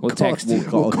 We'll text you.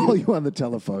 We'll call you on the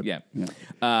telephone. Yeah.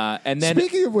 And then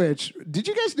Speaking of which, did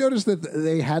you guys notice that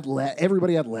they had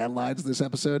everybody had landlines this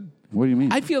episode? What do you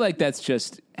mean? I feel like that's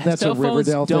just That's cell a phones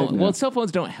Riverdale don't. thing. Well, cell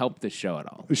phones don't help the show at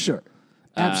all. Sure.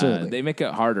 Absolutely. They make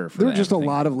it harder for There were that just a thing.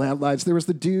 lot of landlines. There was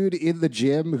the dude in the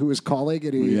gym who was calling,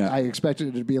 and I expected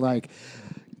it to be like,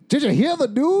 did you hear the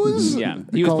news? Yeah,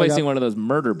 he was Calling placing up. one of those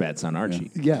murder bets on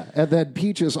Archie. Yeah, and then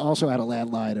Peaches also had a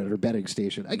landline at her betting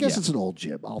station. I guess it's an old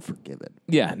gym. I'll forgive it.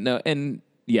 Yeah, no, and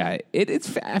yeah,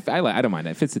 it's. I don't mind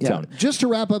it. It fits the tone. Just to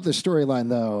wrap up the storyline,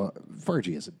 though,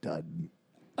 Fargie isn't done.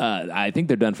 I think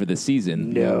they're done for this season.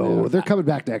 No, they're coming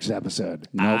back next episode.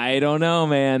 I don't know,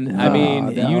 man. I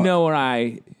mean, no. you know where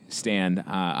I stand.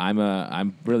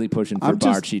 I'm really pushing for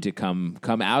Archie to come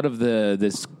out of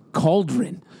this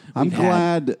cauldron. I'm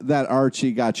glad that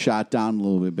Archie got shot down a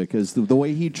little bit because the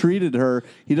way he treated her,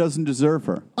 he doesn't deserve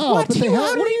her. Oh, What? but they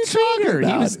What are you talking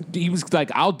about? He was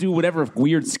like, I'll do whatever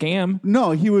weird scam.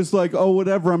 No, he was like, oh,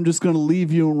 whatever, I'm just going to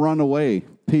leave you and run away.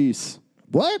 Peace.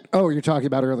 What? Oh, you're talking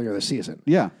about earlier this season.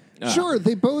 Yeah. Sure,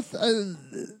 they both.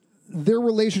 Their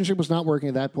relationship was not working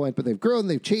at that point, but they've grown,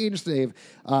 they've changed, they've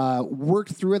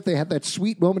worked through it. They had that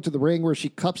sweet moment to the ring where she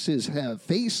cups his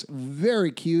face.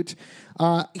 Very cute.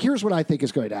 Here's what I think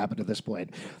is going to happen at this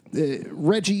point.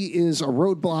 Reggie is a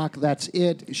roadblock. That's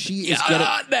it. She is getting.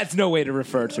 That's no way to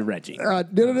refer to Reggie. No.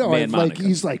 Man, Like Monica.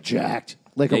 he's like jacked.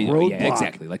 like a roadblock. Yeah,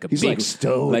 exactly. Like a He's big, like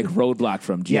stone. like Roadblock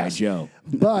from G.I. Yes. Joe.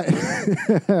 But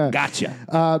Gotcha.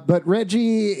 but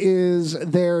Reggie is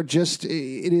there. Just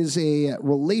it is a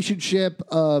relationship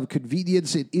of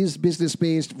convenience. It is business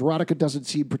based. Veronica doesn't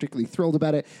seem particularly thrilled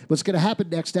about it. What's going to happen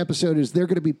next episode is they're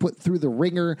going to be put through the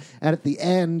ringer, and at the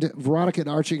end, Veronica and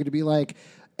Archie are going to be like,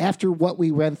 after what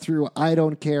we went through, I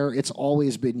don't care. It's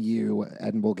always been you,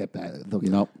 and we'll get back. They'll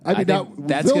get, Nope. I mean, think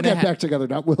that's they'll gonna get back together.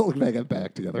 Not we'll get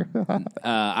back together.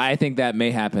 I think that may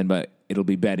happen, but it'll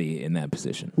be Betty in that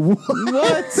position.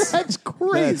 What? That's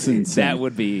crazy. That's insane. That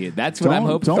would be. That's what I'm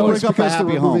hoping. Don't for. break up a because they're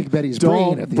happy removing home. Betty's brain at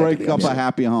Don't the end of break the up a episode.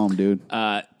 happy home, dude.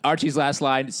 Archie's last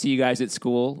line: "See you guys at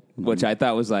school," which I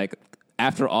thought was like,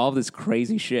 after all this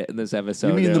crazy shit in this episode.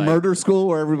 You mean they're the like, murder school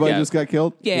where everybody Yeah. just got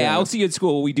killed? Yeah, I'll see you at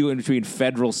school. What we do in between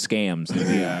federal scams.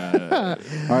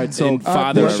 All right, so And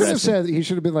father They should have arrested. said he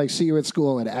should have been like, "See you at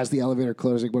school," and as the elevator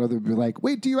closing, one of them would be like,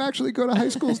 "Wait, do you actually go to high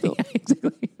school still?"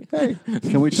 Hey,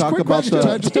 can we talk quick about question.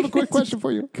 I the? just have a quick question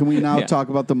for you. Can we now Yeah. talk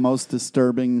about the most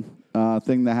disturbing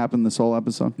thing that happened this whole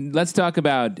episode? Let's talk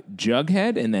about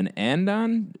Jughead and then end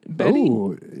on Betty.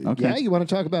 Ooh, yeah, you want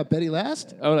to talk about Betty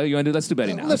last? Oh, you want to do? Let's do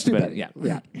Betty now. Let's do Betty.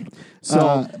 Yeah.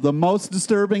 So the most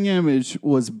disturbing image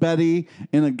was Betty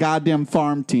in a goddamn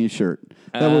farm T-shirt.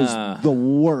 That was the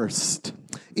worst.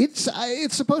 It's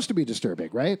supposed to be disturbing,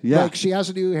 right? Yeah. Like, she has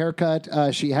a new haircut.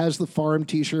 She has the farm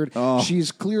T-shirt. Oh.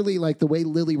 She's clearly, like, the way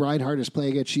Lily Reinhart is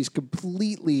playing it, she's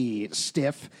completely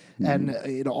stiff and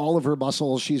in all of her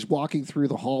muscles. She's walking through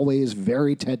the hallways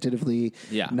very tentatively,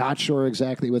 not sure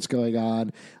exactly what's going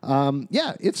on.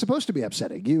 Yeah, it's supposed to be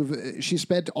upsetting. She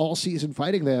spent all season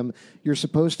fighting them. You're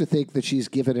supposed to think that she's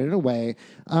given it away.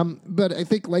 But I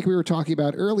think, like we were talking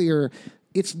about earlier,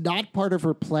 it's not part of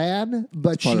her plan,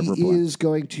 but she part of her plan. is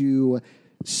going to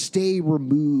stay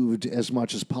removed as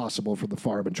much as possible from the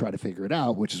farm and try to figure it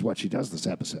out, which is what she does this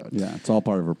episode. Yeah, it's all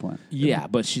part of her plan. Yeah,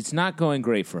 but she's not going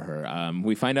great for her.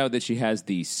 We find out that she has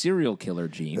the serial killer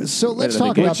gene. So let's Right at the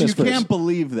talk about Which this you first. can't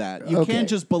believe that. You Okay. can't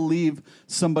just believe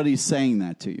somebody saying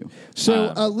that to you.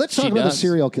 So let's talk she about the does.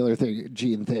 serial killer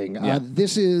gene thing. Yeah.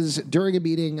 This is during a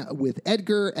meeting with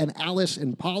Edgar and Alice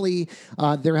and Polly.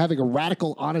 They're having a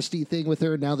radical honesty thing with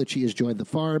her now that she has joined the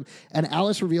farm. And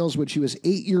Alice reveals when she was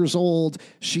 8 years old,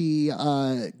 she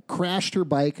crashed her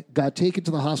bike, got taken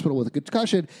to the hospital with a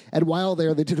concussion, and while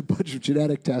there, they did a bunch of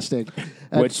genetic testing.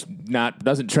 which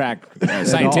doesn't track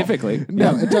scientifically.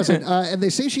 No, it doesn't. And they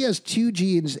say she has two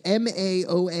genes,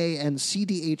 MAOA and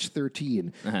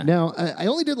CDH13. Now, I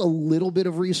only did a little bit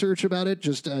of research about it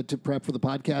just to prep for the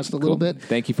podcast a little bit.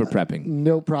 Thank you for prepping.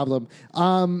 No problem.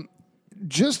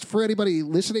 Just for anybody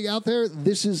listening out there,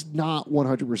 this is not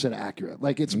 100% accurate.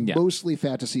 Like, it's mostly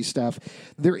fantasy stuff.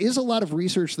 There is a lot of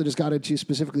research that has got into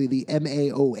specifically the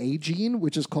MAOA gene,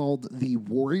 which is called the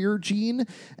warrior gene.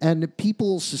 And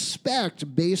people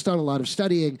suspect, based on a lot of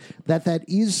studying, that that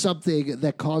is something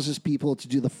that causes people to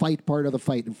do the fight part of the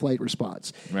fight and flight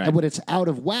response. Right. And when it's out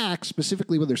of whack,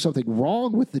 specifically when there's something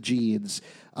wrong with the genes,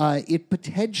 it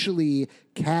potentially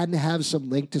can have some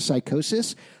link to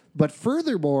psychosis. But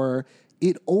furthermore,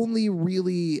 it only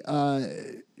really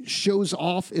shows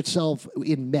off itself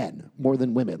in men more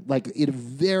than women. Like, in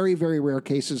very, very rare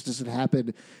cases does it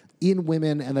happen in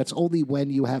women, and that's only when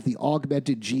you have the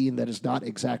augmented gene that is not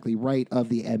exactly right of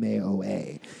the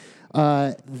MAOA.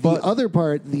 The other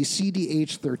part, the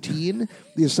CDH13,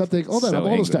 is something. Hold on, So I'm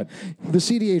almost angry. done. The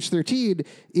CDH13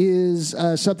 is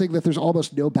something that there's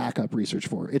almost no backup research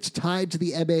for. It's tied to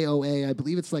the MAOA. I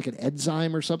believe it's like an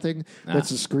enzyme or something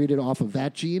that's excreted off of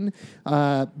that gene.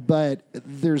 But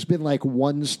there's been like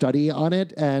one study on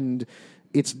it, and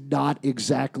it's not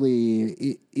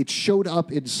exactly. It showed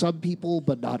up in some people,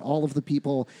 but not all of the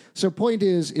people. So point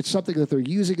is, it's something that they're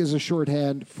using as a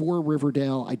shorthand for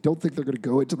Riverdale. I don't think they're going to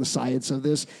go into the science of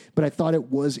this, but I thought it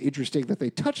was interesting that they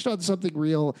touched on something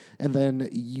real and then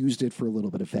used it for a little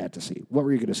bit of fantasy. What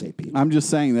were you going to say, Pete? I'm just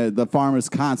saying that the farm is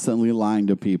constantly lying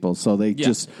to people, so they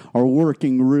just are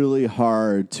working really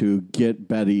hard to get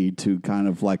Betty to kind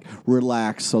of like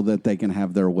relax so that they can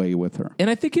have their way with her. And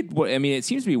I think it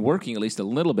seems to be working at least a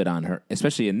little bit on her,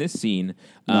 especially in this scene.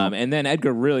 And then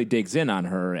Edgar really digs in on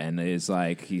her and is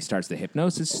like, he starts the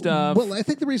hypnosis stuff. Well, I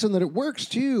think the reason that it works,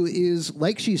 too, is,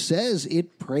 like she says,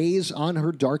 it preys on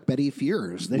her dark Betty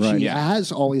fears, that Right. she Yeah.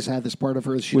 has always had this part of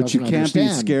her that she Which you doesn't can't understand.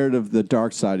 be scared of the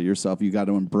dark side of yourself. You got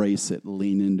to embrace it,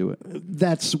 lean into it.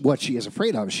 That's what she is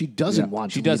afraid of. She doesn't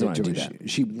want to She doesn't lean want to into do it.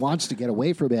 She wants to get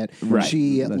away from it. Right.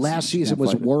 She, That's- last she season, can't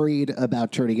was fight it. worried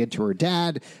about turning into her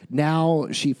dad. Now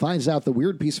she finds out the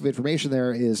weird piece of information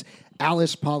there is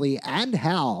Alice, Polly, and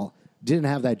Hal didn't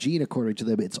have that gene according to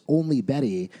them. It's only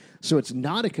Betty. So it's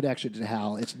not a connection to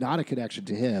Hal. It's not a connection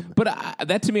to him. But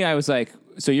that to me, I was like,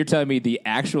 so you're telling me the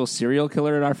actual serial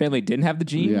killer in our family didn't have the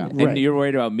gene? Yeah. And Right. you're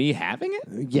worried about me having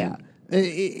it? Yeah.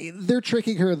 They're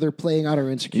tricking her. They're playing on her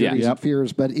insecurities Yeah. and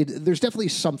fears, but there's definitely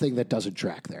something that doesn't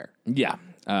track there. Yeah.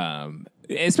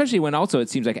 Especially when also it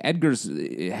seems like Edgar's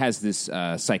has this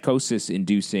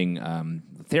psychosis-inducing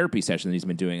therapy session that he's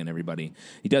been doing on everybody.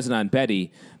 He does it on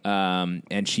Betty,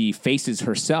 and she faces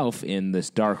herself in this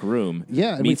dark room.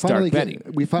 Yeah, and meets Dark Betty.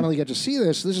 we finally get to see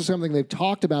this. This is something they've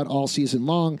talked about all season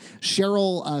long.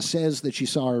 Cheryl says that she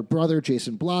saw her brother,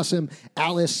 Jason Blossom.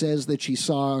 Alice says that she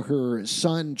saw her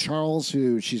son, Charles,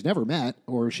 who she's never met,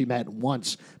 or she met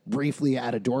once briefly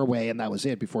at a doorway, and that was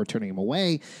it before turning him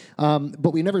away.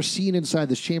 But we never seen inside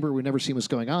this chamber. We never seen what's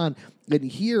going on. And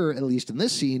here, at least in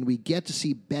this scene, we get to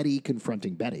see Betty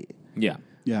confronting Betty. Yeah.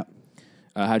 Yeah.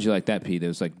 How'd you like that, Pete? It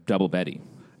was like double Betty.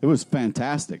 It was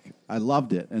fantastic. I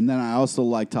loved it. And then I also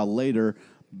liked how later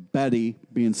Betty,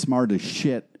 being smart as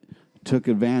shit, took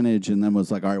advantage and then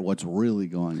was like, all right, what's really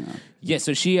going on? Yeah,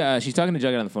 so she's talking to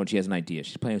Jughead on the phone. She has an idea.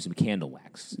 She's playing with some candle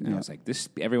wax. And I was like,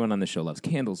 everyone on the show loves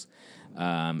candles.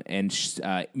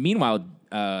 Meanwhile,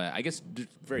 I guess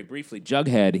very briefly,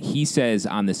 Jughead, he says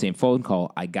on the same phone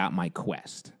call, I got my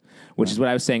quest, which is what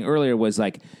I was saying earlier was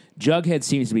like, Jughead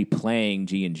seems to be playing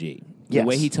G&G. Yes. The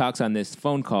way he talks on this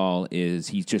phone call is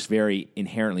he's just very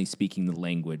inherently speaking the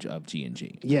language of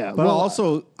G&G. Yeah, But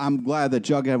also, I'm glad that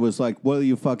Jughead was like, what are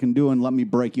you fucking doing? Let me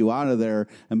break you out of there.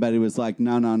 And Betty was like,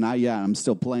 no, not yet. I'm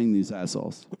still playing these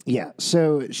assholes. yeah.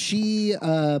 So she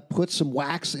puts some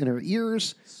wax in her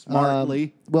ears.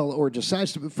 Smartly. Or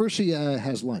decides to. But first, she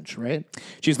has lunch, right?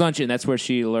 She's lunching. That's where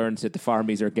she learns that the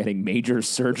Farmies are getting major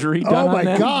surgery done Oh on my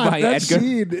them God! by That Edgar.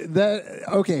 scene.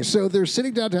 Okay, so they're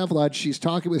sitting down to have lunch. She's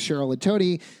talking with Cheryl and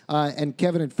Tony, and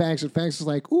Kevin and Fangs. And Fangs is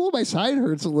like, "Ooh, my side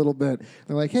hurts a little bit."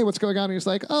 They're like, "Hey, what's going on?" And he's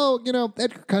like, "Oh,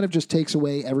 Edgar kind of just takes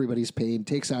away everybody's pain,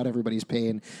 takes out everybody's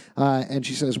pain." And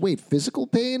she says, "Wait, physical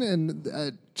pain?"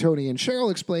 And Tony and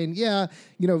Cheryl explain, "Yeah,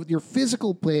 your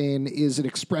physical pain is an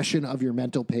expression of your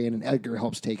mental pain, and Edgar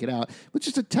helps take it out, which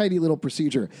is a tiny little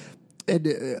procedure."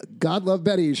 And God love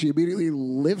Betty, she immediately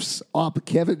lifts up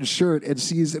Kevin's shirt and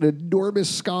sees an enormous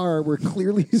scar where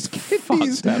clearly his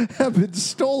kidneys have been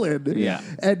stolen. Yeah.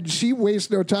 And she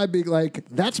wastes no time being like,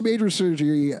 that's major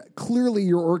surgery. Clearly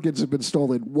your organs have been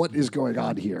stolen. What is going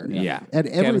on here? Yeah. And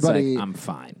Kevin's everybody... like, I'm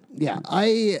fine. Yeah,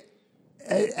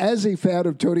 as a fan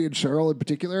of Tony and Cheryl in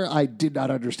particular, I did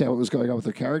not understand what was going on with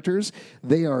their characters.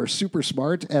 They are super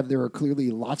smart, and there are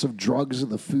clearly lots of drugs in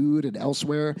the food and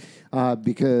elsewhere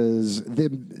because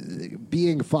them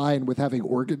being fine with having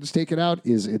organs taken out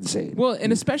is insane. Well,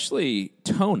 and especially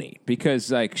Tony,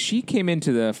 because like she came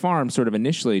into the farm sort of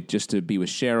initially just to be with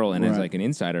Cheryl and as like an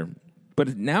insider.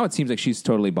 But now it seems like she's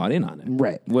totally bought in on it.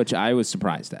 Right. Which I was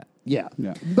surprised at. Yeah.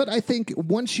 But I think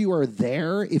once you are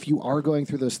there, if you are going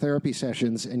through those therapy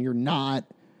sessions and you're not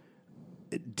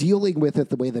dealing with it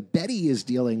the way that Betty is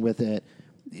dealing with it,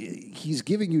 he's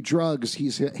giving you drugs,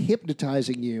 he's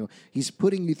hypnotizing you, he's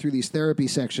putting you through these therapy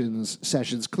sessions.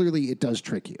 Clearly, it does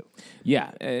trick you.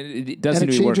 Yeah. It doesn't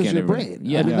And it really work changes in your everybody. brain.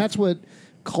 Yeah. I mean, that's what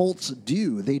cults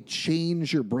do. They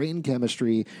change your brain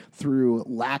chemistry through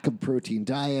lack of protein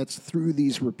diets, through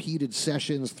these repeated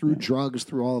sessions, through drugs,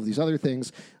 through all of these other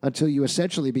things, until you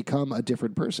essentially become a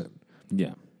different person.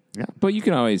 Yeah. Yeah. But you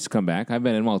can always come back. I've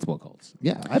been in multiple cults.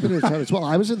 Yeah, I've been in a ton as well.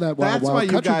 I was in that Wild That's Wild why you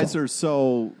Country guys cult. are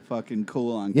so fucking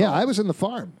cool on Yeah, cult. I was in the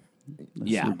farm.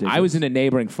 Yeah, ridiculous. I was in a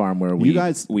neighboring farm where we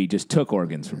just took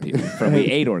organs from people.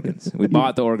 We ate organs. We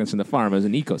bought the organs from the farm. It was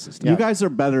an ecosystem. You guys are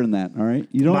better than that, all right?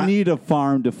 You don't need a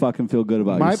farm to fucking feel good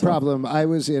about My yourself. problem, I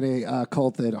was in a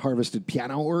cult that harvested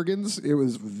piano organs. It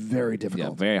was very Yeah,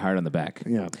 difficult. very hard on the back.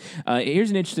 Yeah.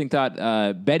 Here's an interesting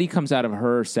thought. Betty comes out of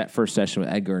her first session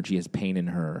with Edgar, and she has pain in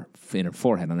her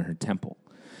forehead, on her temple.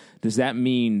 Does that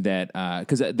mean that,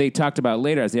 because they talked about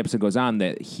later as the episode goes on,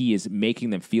 that he is making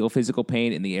them feel physical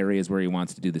pain in the areas where he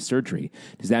wants to do the surgery?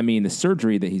 Does that mean the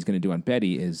surgery that he's going to do on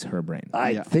Betty is her brain?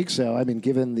 I think so. I mean,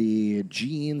 given the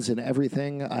genes and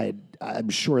everything, I'm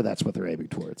sure that's what they're aiming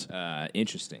towards.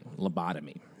 Interesting.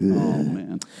 Lobotomy. Oh,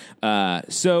 man.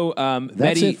 That's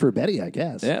That's it for Betty, I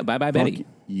guess. Yeah, bye-bye, Betty. Fuck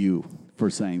you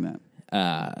for saying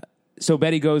that. So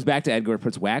Betty goes back to Edgar,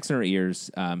 puts wax in her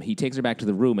ears. He takes her back to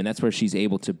the room, and that's where she's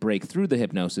able to break through the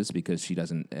hypnosis because she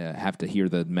doesn't have to hear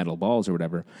the metal balls or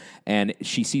whatever. And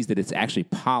she sees that it's actually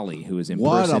Polly who is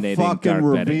impersonating What a fucking Dark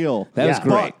reveal. Betty. That was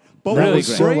great. But really what was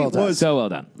great. great So well done. was So well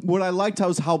done. what I liked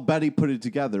was how Betty put it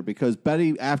together because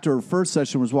Betty, after her first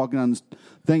session, was walking on this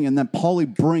thing, and then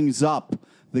Paulie brings up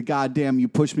the goddamn you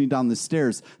pushed me down the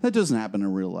stairs. That doesn't happen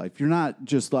in real life. You're not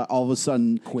just like all of a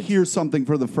sudden hear something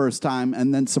for the first time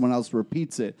and then someone else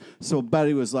repeats it. So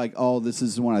Betty was like, oh, this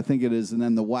is what I think it is. And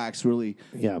then the wax really.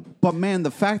 Yeah. But man,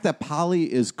 the fact that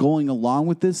Polly is going along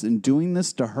with this and doing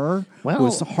this to her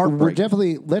was heartbreaking. We're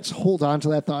definitely, let's hold on to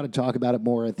that thought and talk about it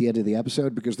more at the end of the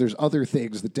episode because there's other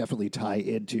things that definitely tie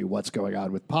into what's going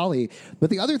on with Polly. But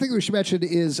the other thing we should mention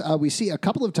is we see a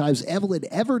couple of times Evelyn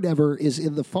Evernever is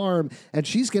in the farm and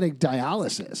she's getting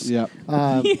dialysis. Yeah.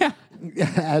 Yeah.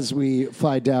 As we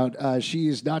find out,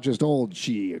 she's not just old,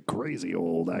 she crazy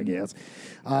old, I guess.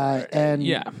 And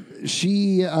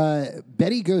she,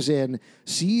 Betty goes in,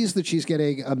 sees that she's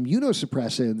getting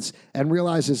immunosuppressants and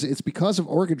realizes it's because of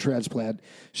organ transplant.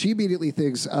 She immediately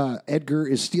thinks Edgar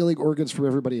is stealing organs from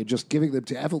everybody and just giving them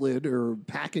to Evelyn or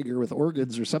packing her with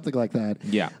organs or something like that.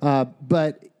 Yeah.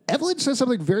 But Evelyn says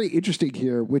something very interesting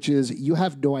here, which is you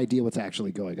have no idea what's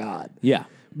actually going on. Yeah.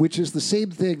 Which is the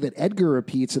same thing that Edgar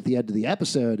repeats at the end of the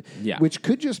episode, which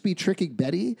could just be tricking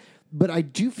Betty. But I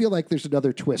do feel like there's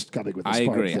another twist coming with this I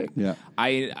farm agree. thing. Yeah.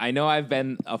 I know I've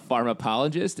been a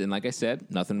pharmapologist, and like I said,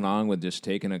 nothing wrong with just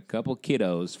taking a couple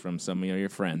kiddos from some of your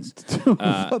friends.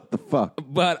 What the fuck?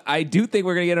 But I do think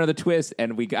we're going to get another twist,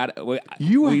 and we got...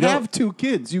 You we have two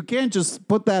kids. You can't just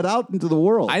put that out into the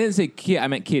world. I didn't say I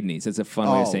meant kidneys. That's a fun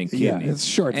way of saying kidneys. yeah, it's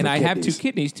short And for I have kidneys. 2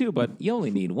 kidneys, too, but you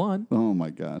only need one. Oh, my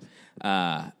God.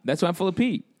 That's why I'm full of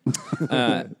pee.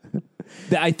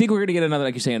 I think we're going to get another,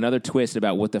 like you're saying, another twist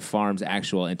about what the farm's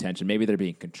actual intention. Maybe they're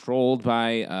being controlled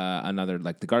by another,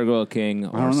 like the Gargoyle King,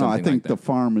 or I don't know. I something think like the that.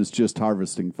 farm is just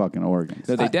harvesting fucking organs.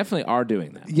 So they definitely are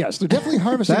doing that. Yes, they're definitely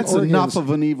harvesting That's organs. enough of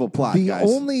an evil plot, The guys.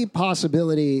 only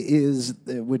possibility is,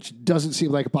 which doesn't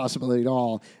seem like a possibility at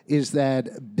all, is that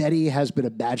Betty has been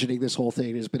imagining this whole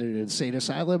thing has been in an insane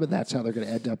asylum, and that's how they're going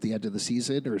to end up the end of the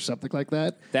season or something like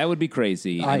that. That would be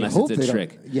crazy, I unless hope it's they a don't-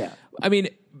 trick. yeah. I mean,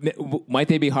 might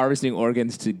they be harvesting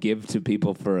organs to give to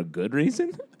people for a good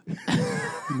reason?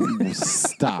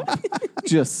 Stop.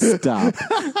 Just stop.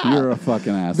 You're a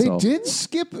fucking They asshole. did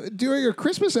skip doing a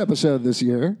Christmas episode this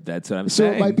year. That's what I'm So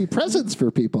saying. it might be presents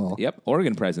for people. Yep,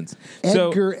 organ presents.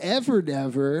 Edgar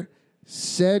Evernever,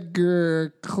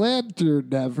 Sedgar Clanter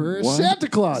Never, Santa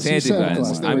Claus. Santa He's Santa Claus.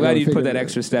 Claus. There I'm we glad go. you put Figured that it out.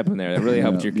 extra step in there. That really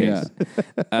helped your case.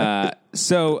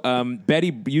 So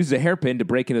Betty uses a hairpin to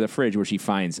break into the fridge where she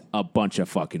finds a bunch of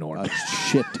fucking A organs.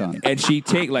 shit ton. And she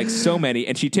so many,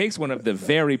 and she takes one of the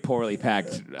very poorly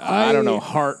packed, I don't know,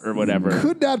 heart or whatever.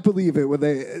 Could not believe it when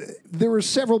there were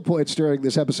several points during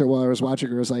this episode while I was watching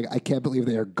her. I was like, I can't believe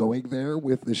they are going there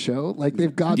with the show. Like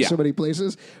they've gone so many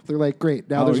places. They're like, great,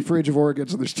 now there's a fridge of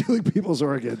organs and they're stealing people's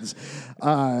organs.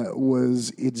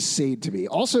 Was insane to me.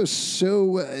 Also,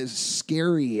 so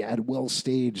scary and well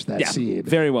staged that scene.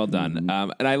 Very well done.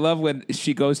 And I love when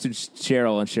she goes to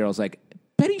Cheryl and Cheryl's like,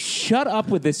 Betty, shut up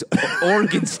with this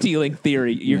organ stealing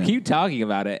theory. You keep talking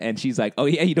about it. And she's like, oh,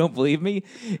 yeah, you don't believe me?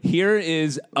 Here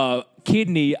is a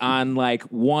kidney on like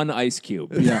one ice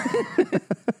cube. Yeah.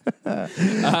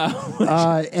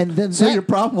 And then So your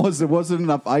problem was there wasn't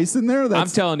enough ice in there? I'm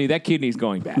telling you, that kidney's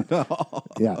going bad.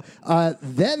 yeah.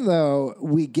 Then, though,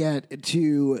 we get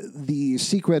to the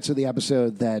sequence of the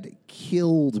episode that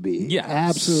killed me. Yeah,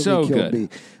 absolutely so killed good. me.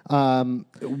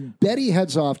 Betty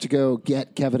heads off to go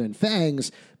get Kevin and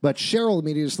Fangs, but Cheryl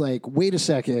immediately is like, wait a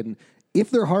second. If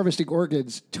they're harvesting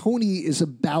organs, Tony is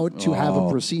about to have a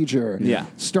procedure. Yeah.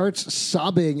 Starts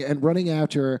sobbing and running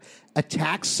after her,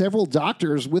 attacks several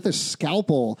doctors with a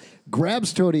scalpel,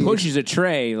 grabs Tony. Pushes a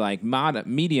tray like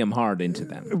medium hard into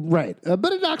them. Right.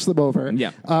 But it knocks them over.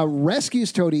 Yeah.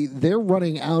 Rescues Tony. They're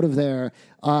running out of there.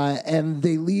 And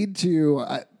they lead to,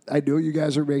 I know you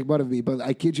guys are making fun of me, but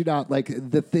I kid you not, like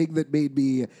the thing that made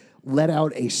me let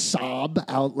out a sob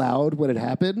out loud when it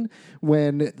happened.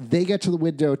 When they get to the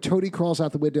window, Tony crawls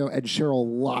out the window and Cheryl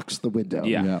locks the window.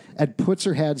 Yeah. And puts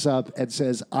her hands up and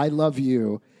says, I love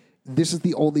you. This is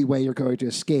the only way you're going to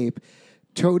escape.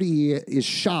 Tony is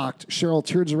shocked. Cheryl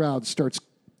turns around, starts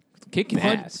Kicking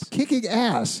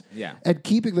ass. Yeah. and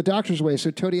keeping the doctors away so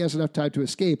Tony has enough time to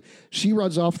escape. She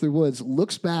runs off through the woods,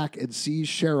 looks back, and sees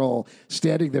Cheryl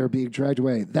standing there being dragged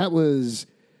away. That was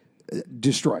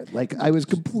destroyed. Like, I was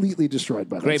completely destroyed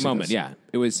by that. Great moment, yeah.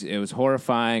 It was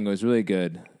horrifying. It was really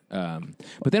good.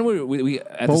 But then we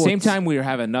at the same time we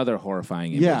have another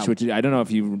horrifying image, which I don't know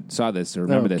if you saw this or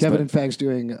remember this. Kevin and Fangs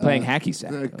doing playing hacky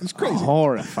sack. It's crazy.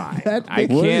 Horrifying. I What are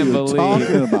can't you believe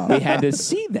talking about? we had to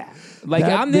see that. Like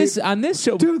That on this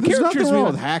show, Dude, there's nothing characters wrong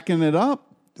we with hacking it up.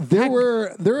 There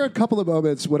were a couple of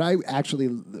moments when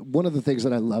one of the things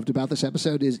that I loved about this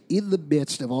episode is in the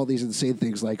midst of all these insane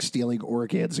things like stealing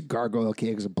organs and gargoyle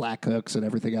kings and black hooks and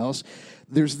everything else,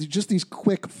 there's just these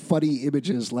quick, funny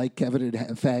images like Kevin and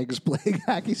Fags playing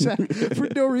hacky sack for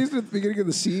no reason at the beginning of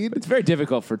the scene. It's very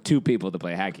difficult for two people to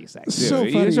play hacky sack. Too. So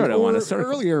you funny. sort of want to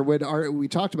circle. Earlier, when we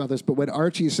talked about this, but when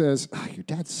Archie says, your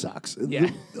dad sucks, Yeah.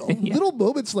 little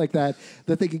moments like that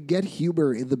they can get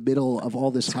humor in the middle of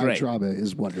all this high great. drama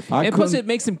is wonderful. And plus, it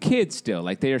makes them kids still.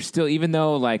 Like, they are still, even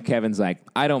though, like, Kevin's like,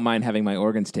 I don't mind having my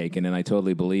organs taken, and I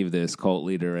totally believe this cult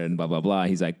leader and blah, blah, blah.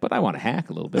 He's like, but I want to hack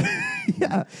a little bit.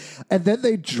 Yeah. And then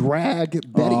they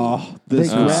drag Betty. this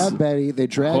They was grab Betty. They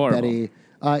drag horrible. Betty.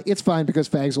 It's fine because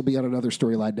Fags will be on another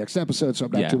storyline next episode, so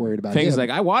I'm not too worried about Fags him. is like,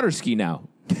 I water ski now.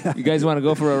 You guys want to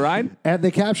go for a ride? And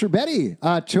they capture Betty.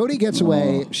 Tony gets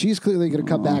away. She's clearly going to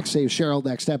come back, save Cheryl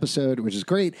next episode, which is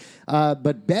great.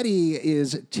 But Betty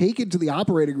is taken to the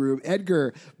operating room.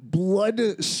 Edgar,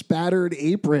 blood-spattered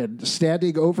apron,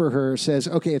 standing over her, says,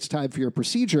 okay, it's time for your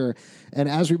procedure. And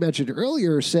as we mentioned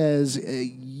earlier, says,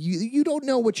 you don't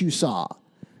know what you saw,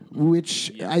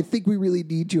 which I think we really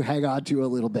need to hang on to a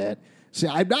little bit. See,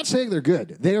 I'm not saying they're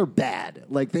good. They are bad.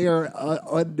 Like, they are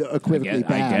unequivocally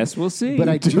bad. I guess we'll see. But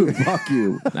I do. Fuck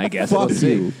you. I guess Fuck we'll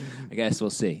see. you. I guess we'll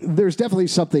see. There's definitely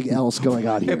something else going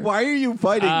on here. Why are you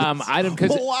fighting this? I don't- 'cause-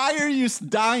 Why are you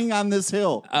dying on this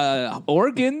hill?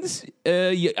 Organs?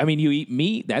 You eat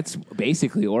meat. That's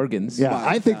basically organs. Yeah,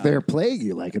 I think they're playing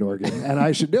you like an organ, and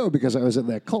I should know because I was in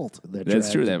that cult. That's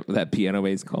true. That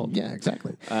piano-based cult. Yeah,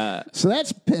 exactly. So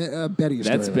that's Betty's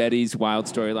That's storyline. Betty's wild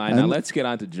storyline. Now let's get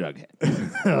on to Jughead.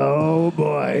 Oh,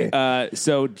 boy.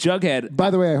 So Jughead. By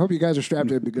the way, I hope you guys are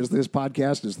strapped in because this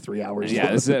podcast is 3 hours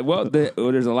Yeah, long.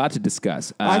 there's a lot to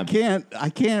discuss. I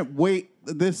can't wait.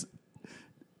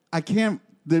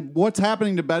 What's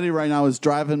happening to Betty right now is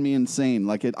driving me insane.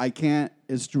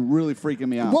 It's really freaking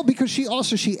me out. Well, because she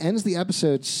ends the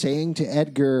episode saying to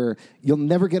Edgar, "You'll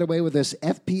never get away with this.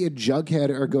 FP and Jughead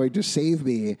are going to save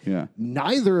me." Yeah.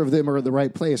 Neither of them are in the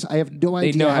right place. I have no They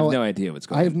idea. have no idea what's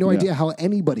going on. I have no idea how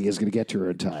anybody is going to get to her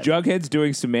in time. Jughead's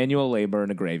doing some manual labor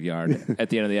in a graveyard at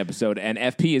the end of the episode, and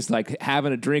FP is like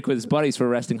having a drink with his buddies for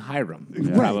arresting Hiram,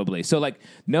 probably. So like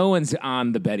no one's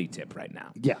on the Betty tip right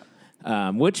now.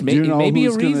 Yeah. Which Do you know maybe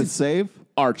who's a going reason. to save?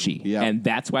 Archie, Yeah. and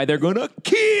that's why they're going to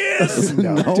kiss.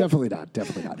 No, definitely not.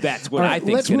 Definitely not. That's what All I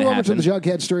think's Let's gonna move over to happen. the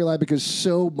Jughead storyline because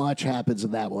so much happens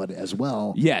in that one as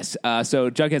well. Yes.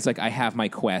 So Jughead's like, I have my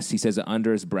quest. He says it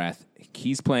under his breath.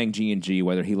 He's playing G&G,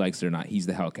 whether he likes it or not. He's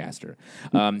the Hellcaster.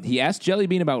 He asked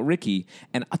Jellybean about Ricky,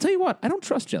 and I'll tell you what, I don't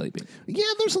trust Jellybean. Yeah,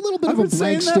 there's a little bit I've of a been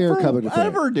saying blank that stare coming to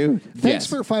forever, dude. Thanks Yes.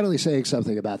 for finally saying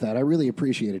something about that. I really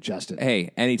appreciate it, Justin.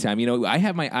 Hey, anytime. You know, I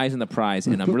have my eyes on the prize,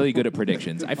 and I'm really good at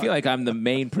predictions. I feel like I'm the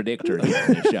main predictor here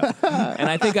on this show. And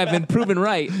I think I've been proven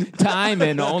right time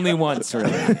and only once,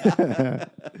 really.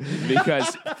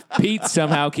 Because Pete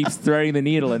somehow keeps threading the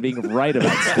needle and being right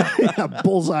about stuff.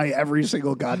 Bullseye every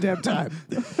single goddamn time.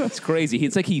 It's crazy.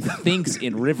 It's like he thinks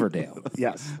in Riverdale,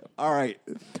 Yes. All right.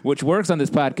 which works on this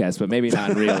podcast, but maybe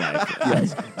not in real life.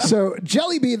 Yes. So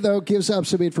Jellybean, though, gives up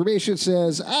some information,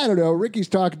 says, I don't know, Ricky's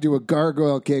talking to a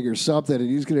gargoyle king or something, and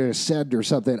he's going to ascend or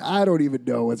something. I don't even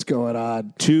know what's going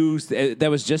on. That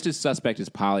was just as suspect as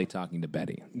Polly talking to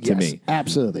Betty, to Yes, me.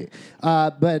 absolutely.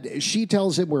 But she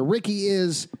tells him where Ricky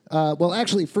is. Well,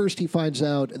 actually, first he finds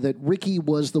out that Ricky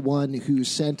was the one who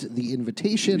sent the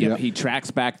invitation. Yep. He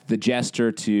tracks back the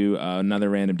jester to another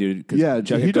random dude. 'Cause Yeah,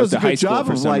 Jughead he goes does a to high good school job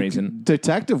for of some reason.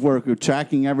 detective work of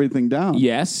tracking everything down.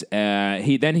 Yes.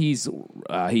 He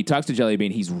talks to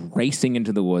Jellybean. He's racing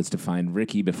into the woods to find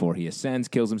Ricky before he ascends,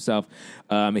 kills himself.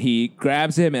 He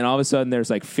grabs him, and all of a sudden, there's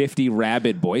like 50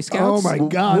 rabid Boy Scouts. Oh, my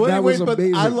God, that was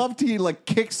amazing. But I loved he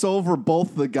kicks over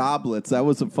both the goblets. That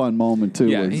was a fun moment too.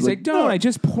 Yeah, where he's like, don't, I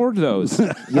just poured those.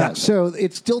 Yeah, so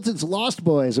it's Stilton's Lost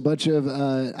Boys, a bunch of,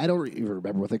 I don't even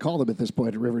remember what they call them at this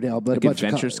point at Riverdale, but Like a bunch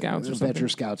adventure of scouts or adventure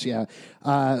something? scouts, yeah,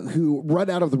 who run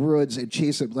out of the woods and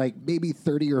chase him, like maybe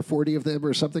 30 or 40 of them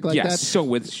or something like Yes, that. so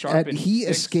with sharpened And he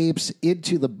sticks. escapes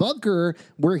into the bunker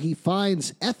where he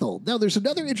finds Ethel. Now, there's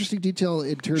another interesting detail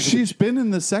in terms of... she's been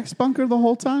in the sex bunker the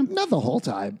whole time. Not the whole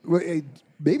time.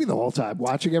 Maybe the whole time,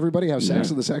 watching everybody have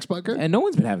sex in the sex bunker. And no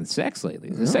one's been having sex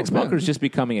lately. The sex bunker is just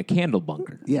becoming a candle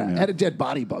bunker. Yeah, and a dead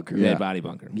body bunker. Dead body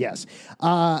bunker. Yes.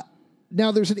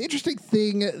 Now, there's an interesting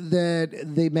thing that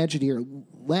they mentioned here.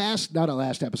 Not a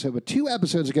last episode, but 2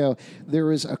 episodes ago, there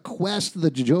was a quest the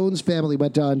Jones family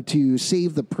went on to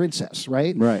save the princess,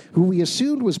 right? Right. Who we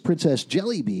assumed was Princess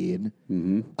Jellybean.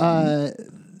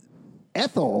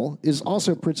 Ethel is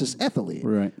also Princess Etheline.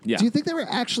 Right. Yeah. Do you think they were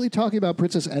actually talking about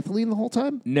Princess Etheline the whole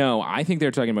time? No, I think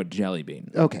they're talking about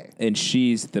Jellybean. Okay. And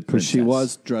she's the Because princess. she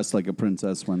was dressed like a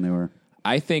princess when they were.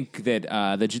 I think that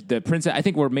the princess. I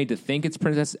think we're made to think it's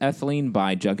Princess Etheline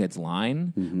by Jughead's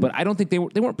line, but I don't think they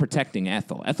weren't protecting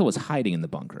Ethel. Ethel was hiding in the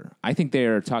bunker. I think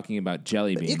they're talking about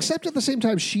Jellybean. Except at the same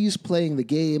time, she's playing the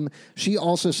game. She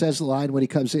also says the line when he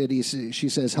comes in. She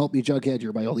says, "Help me, Jughead.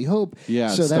 You're my only hope." Yeah,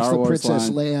 so that's Star the Wars Princess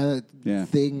line. Leia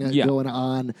thing Yeah. going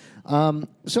on.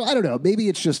 So I don't know. Maybe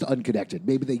it's just unconnected.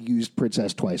 Maybe they used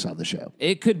Princess twice on the show.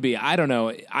 It could be. I don't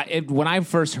know. When I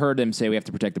first heard him say we have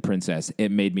to protect the princess,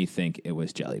 it made me think it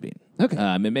was Jellybean. Okay.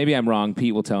 And maybe I'm wrong.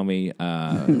 Pete will tell me.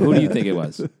 Who do you think it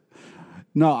was?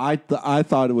 No, I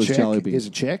thought it was Chick? Jellybean. Is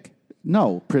it Chick?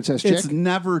 No. Princess It's Chick?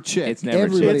 never Chick. It's never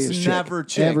Everybody Chick. is It's Chick. never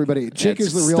Chick. Everybody. Chick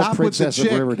is the real Stop with the princess of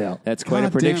Chick. Riverdale. That's quite God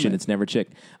a prediction. damn it. It's never Chick.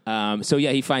 So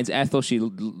yeah, he finds Ethel. She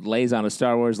lays on a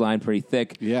Star Wars line pretty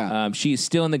thick. Yeah. She's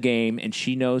still in the game, and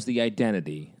she knows the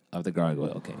identity of the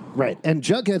Gargoyle King. Right. And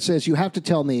Jughead says, "You have to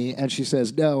tell me." And she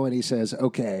says, "No." And he says,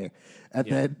 "Okay." And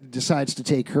then decides to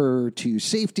take her to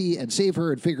safety and save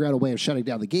her and figure out a way of shutting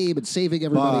down the game and saving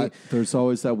everybody. But there's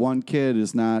always that one kid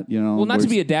who's not, Well, not to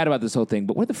be a dad about this whole thing,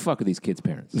 but where the fuck are these kids'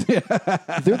 parents? They're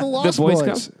the Lost Boy Boys.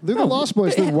 Scouts? They're the Lost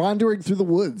Boys. They're wandering through the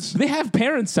woods. They have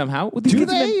parents somehow. What, these Do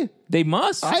kids have they? been- They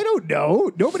must. I don't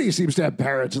know. Nobody seems to have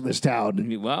parents in this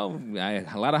town. Well, a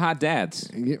lot of hot dads.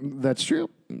 Yeah, that's true.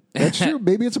 That's true.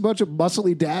 Maybe it's a bunch of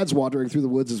muscly dads wandering through the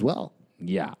woods as well.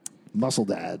 Yeah. Muscle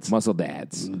dads. Muscle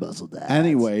dads. Muscle dads.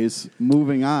 Anyways,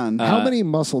 moving on. How many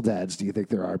muscle dads do you think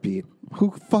there are, Pete?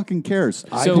 Who fucking cares?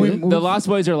 So do. the Lost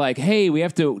Boys are like, hey, we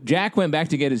have to. Jack went back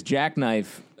to get his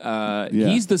jackknife.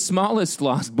 He's the smallest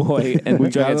Lost Boy, and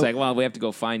Jughead's like, well, we have to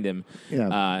go find him.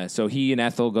 Yeah. So he and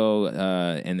Ethel go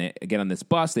and they get on this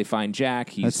bus. They find Jack.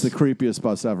 He's That's the creepiest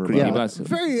bus ever. Creepy by the way. bus.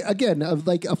 Very, again, of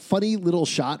like a funny little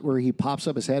shot where he pops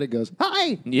up his head and goes,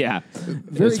 "Hi." yeah,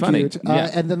 Very it's funny. cute.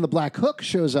 Yeah. And then the black hook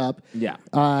shows up. Yeah.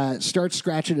 Starts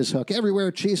scratching his hook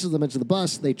everywhere, chases them into the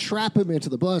bus. They trap him into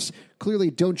the bus. Clearly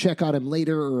don't check on him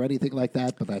later or anything like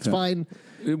that, but that's fine.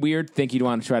 Weird. Think you'd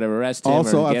want to try to arrest him.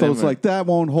 Also, or I get thought it him was or- like, that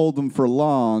won't hold them for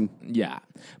long. Yeah.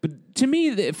 But to me,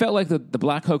 it felt like the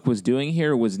Black Hook was doing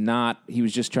here was not, he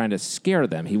was just trying to scare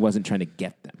them. He wasn't trying to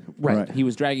get them. Right. He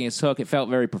was dragging his hook. It felt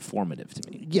very performative to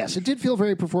me. Yes, it did feel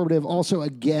very performative. Also,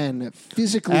 again,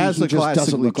 physically, As he a just doesn't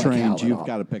classically look like Hal trained, at you've all.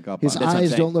 got to pick up His on it. what I'm eyes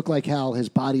saying. don't look like Hal. His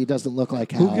body doesn't look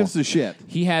like Hal. Who gives a shit?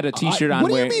 He had a T-shirt on What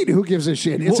do where... you mean, who gives a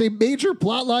shit? It's a major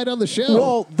plot line on the show.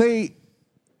 Well,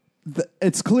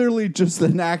 it's clearly just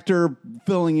an actor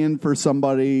filling in for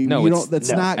somebody. No, you it's- know, that's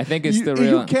no. not. I think it's you, the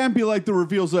real- You can't be like the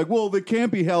reveals, like, well, they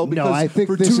can't be held because no, I think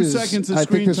for this 2 is, seconds of I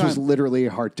screen think this time. was literally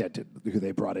Hart Denton, who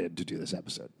they brought in to do this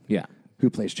episode. Yeah.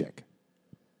 Who plays Chick?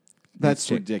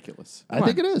 That's ridiculous. I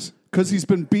think it is. Because he's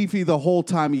been beefy the whole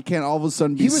time. He can't all of a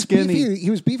sudden be He was skinny. beefy. He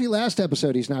was beefy last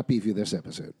episode. He's not beefy this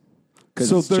episode.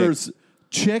 So it's Chick. there's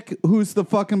Chick, who's the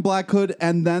fucking Black Hood,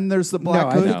 and then there's the Black No,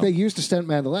 I Hood. think they used a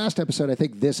stuntman the last episode. I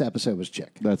think this episode was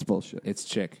Chick. That's bullshit. It's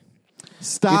Chick.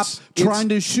 Stop it's- trying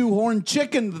to shoehorn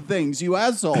chick into things, you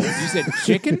assholes. You said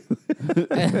chicken?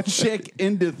 Chick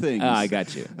into things. I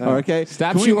got you. Okay.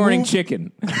 Stop Can we shoehorning move-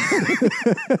 chicken.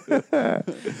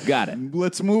 Got it.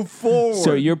 Let's move forward.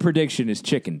 So your prediction is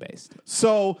chicken-based.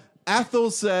 So Ethel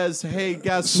says, hey,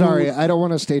 guess Sorry, who? I don't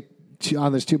want to stay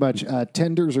on this too much.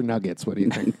 Tenders or nuggets? What do you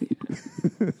think?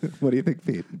 What do you think,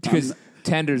 Pete? Because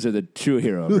tenders are the true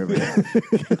hero of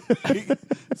Riverdale.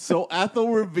 So Ethel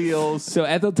reveals, So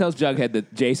Ethel tells Jughead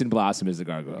that Jason Blossom is the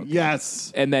gargoyle.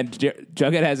 yes. And then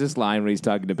Jughead has this line where he's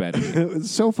talking to Betty. It's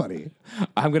so funny.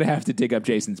 I'm going to have to dig up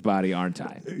Jason's body, aren't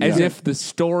I? As if the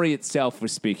story itself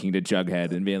was speaking to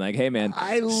Jughead and being like, hey, man,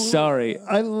 sorry.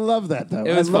 I love that, though.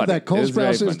 It was I love funny. that. Cole It was very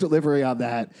Sprouse's funny. delivery on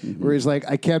that, where he's like,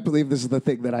 I can't believe this is the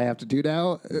thing that I have to do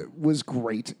now, was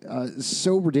great.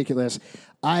 So ridiculous.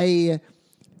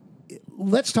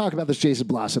 Let's talk about this Jason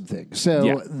Blossom thing. So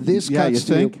Yeah. this Yeah, cuts you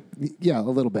to... think? Yeah, a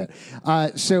little bit.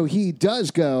 So he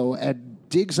does go and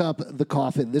digs up the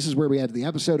coffin. This is where we end the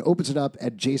episode. Opens it up,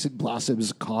 and Jason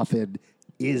Blossom's coffin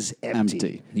is empty.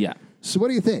 Empty. Yeah. So what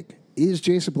do you think? Is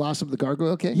Jason Blossom the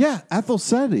Gargoyle King? Yeah, Ethel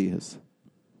said he is.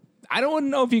 I don't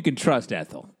know if you can trust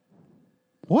Ethel.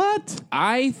 What?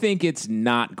 I think it's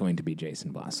not going to be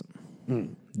Jason Blossom.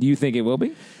 Do you think it will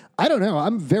be? I don't know.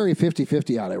 I'm very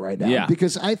 50-50 on it right now. Yeah.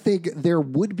 Because I think there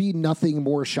would be nothing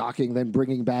more shocking than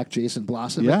bringing back Jason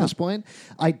Blossom Yeah. at this point.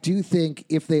 I do think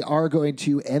if they are going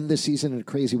to end the season in a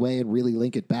crazy way and really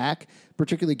link it back,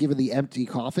 particularly given the empty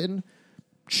coffin,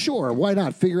 sure, why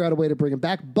not figure out a way to bring him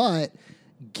back? But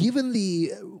given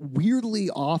the weirdly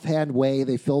offhand way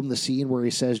they filmed the scene where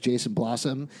he says Jason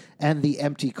Blossom and the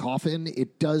empty coffin,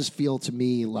 it does feel to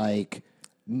me like,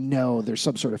 no, there's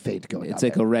some sort of fate going on. It's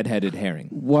like there. a redheaded herring.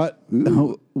 What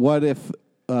if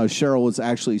Cheryl was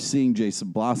actually seeing Jason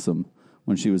Blossom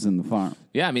when she was in the farm?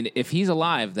 Yeah, I mean, if he's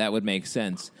alive, that would make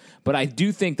sense. But I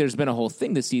do think there's been a whole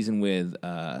thing this season with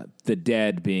the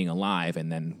dead being alive,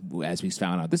 and then as we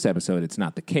found out this episode, it's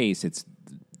not the case. It's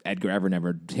Edgar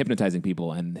Evernever hypnotizing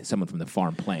people and someone from the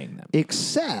farm playing them.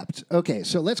 Except, okay,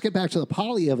 so let's get back to the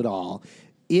Polly of it all.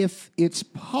 If it's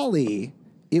Polly,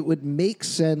 it would make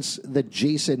sense that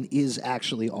Jason is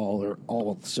actually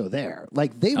also there.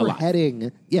 Like they were alive.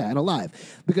 heading, and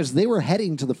alive, because they were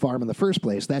heading to the farm in the first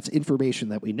place. That's information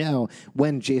that we know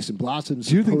when Jason Blossom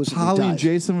Do you think supposedly Polly and dies.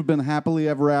 Jason have been happily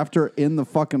ever after in the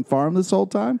fucking farm this whole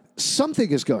time? Something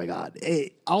is going on.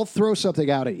 I'll throw something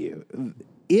out at you.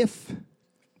 If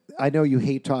I know you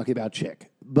hate talking about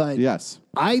Chick, but Yes.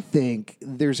 I think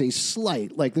there's a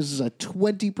slight, like this is a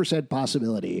 20%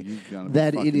 possibility gotta be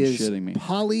that it fucking is shitting me.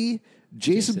 Polly,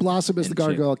 Jason Blossom as the and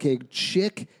Gargoyle King,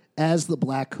 Chick as the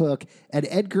Black Hook, and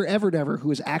Edgar Evernever, who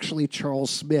is actually Charles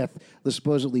Smith, the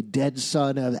supposedly dead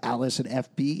son of Alice and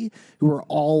FB, who are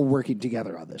all working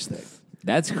together on this thing.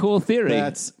 That's a cool theory.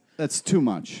 That's too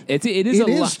much. It is It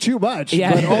a is lot. too much,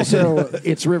 Yeah. but also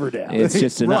it's Riverdale. It's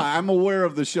just enough. Right, I'm aware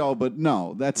of the show, but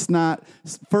no, that's not.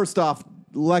 First off,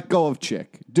 let go of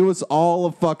Chick. Do us all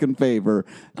a fucking favor,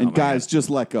 and guys, just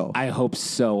let go. I hope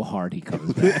so hard he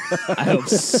comes back. I hope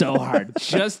so hard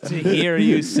just to hear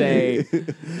you say,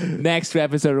 next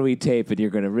episode we tape and you're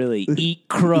going to really eat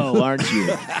crow, aren't you?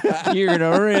 You're going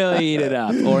to really eat it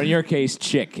up. Or in your case,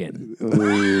 chicken.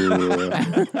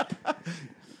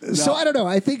 So I don't know.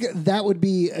 I think that would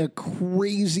be a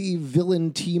crazy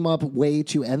villain team up way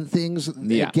to end things.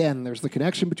 Yeah. Again, there's the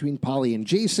connection between Polly and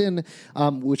Jason,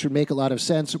 which would make a lot of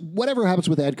sense. Whatever happens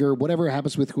with Edgar, whatever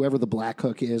happens with whoever the Black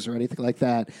Hook is or anything like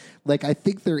that, like I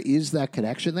think there is that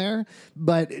connection there.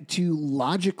 But to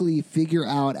logically figure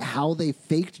out how they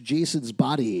faked Jason's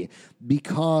body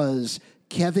because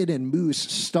Kevin and Moose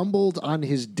stumbled on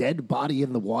his dead body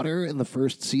in the water in the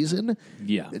first season.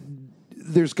 Yeah.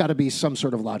 There's got to be some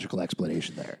sort of logical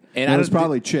explanation there. And It was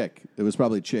probably Chick. It was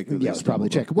probably Chick. Yeah, it was probably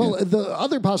Chick. Well, the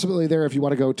other possibility there, if you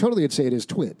want to go totally insane, is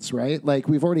twins, right? Like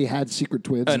we've already had secret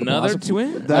twins. in the Another Blossom.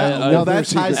 twin? That Another ties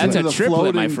secret into That's a the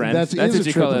triplet, my floating- friend. That That's is what a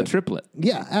you call a triplet. triplet.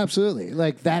 Yeah, absolutely.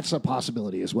 Like that's a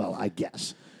possibility as well, I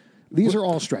guess. These are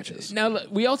all stretches. Now,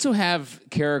 we also have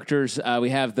characters. We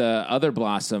have the other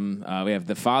Blossom. We have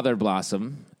the father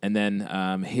Blossom, and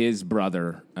then his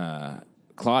brother,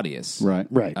 Claudius. Right.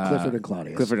 Right, Clifford and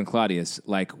Claudius. Clifford and Claudius.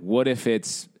 Like, what if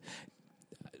it's...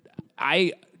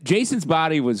 Jason's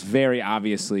body was very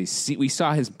obviously... we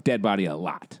saw his dead body a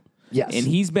lot. Yes. And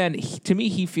he's been... to me,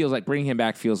 he feels like... bringing him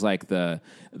back feels like the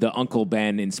Uncle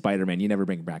Ben in Spider-Man. You never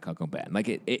bring back Uncle Ben.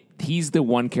 Like, he's the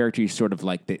one character you sort of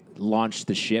like that launched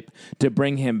the ship. To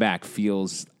bring him back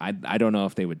feels... I don't know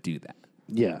if they would do that.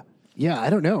 Yeah. Yeah, I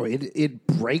don't know. It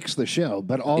breaks the show,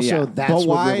 but also Yeah. that's But what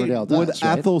why Riverdale does. would right?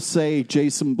 Ethel say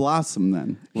Jason Blossom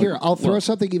then? Here, I'll throw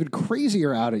something even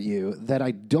crazier out at you that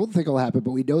I don't think will happen,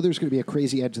 but we know there's going to be a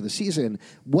crazy end to the season.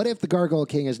 What if the Gargoyle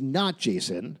King is not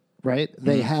Jason, right?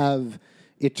 They have,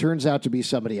 it turns out to be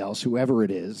somebody else, whoever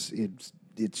it is.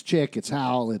 It's Chick, it's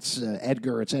Hal, it's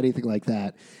Edgar, it's anything like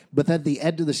that. But then the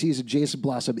end of the season, Jason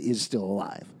Blossom is still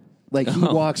alive. Like, he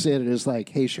walks in and is like,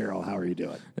 hey, Cheryl, how are you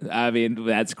doing? I mean,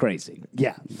 that's crazy.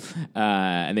 Yeah.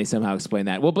 And they somehow explain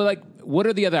that. Well, but like, what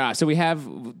are the other? So we have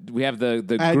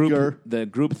the Edgar.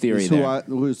 group theory there.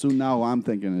 Who now I'm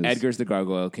thinking is Edgar's the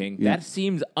Gargoyle King. Yeah. That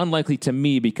seems unlikely to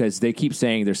me because they keep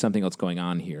saying there's something else going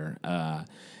on here.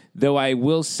 Though I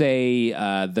will say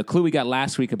the clue we got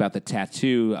last week about the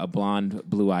tattoo, a blonde,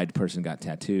 blue-eyed person got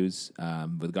tattoos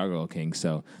with Gargoyle King.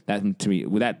 So that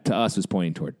to us was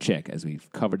pointing toward Chick, as we've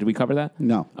covered. Did we cover that?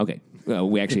 No. Okay.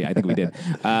 I think we did.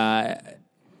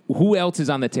 Who else is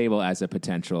on the table as a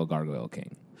potential Gargoyle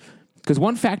King? Because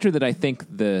one factor that I think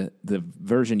the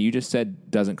version you just said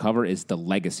doesn't cover is the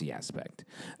legacy aspect.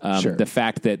 Sure. The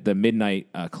fact that the Midnight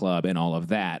Club and all of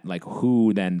that, like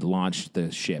who then launched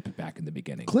the ship back in the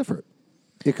beginning? Clifford.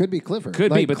 It could be Clifford.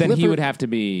 Could be, Like, but then he Clifford- would have to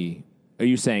be... Are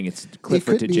you saying it's It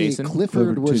Clifford could to be Jason?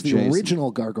 Clifford was to the Jason.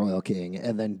 original Gargoyle King,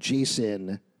 and then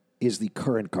Jason is the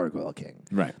current Gargoyle King.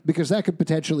 Right. Because that could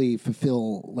potentially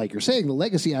fulfill, like you're saying, the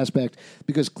legacy aspect,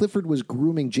 because Clifford was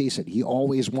grooming Jason. He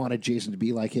always wanted Jason to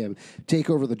be like him, take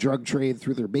over the drug trade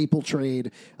through their maple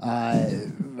trade,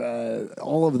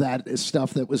 all of that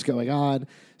stuff that was going on.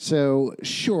 So,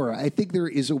 sure, I think there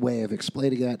is a way of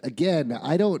explaining that. Again,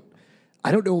 I don't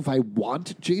I don't know if I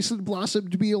want Jason Blossom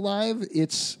to be alive.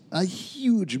 It's a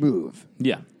huge move.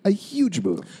 Yeah. A huge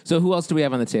move. So who else do we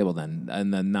have on the table then in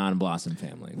the non-Blossom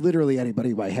family? Literally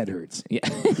anybody, my head hurts. Yeah.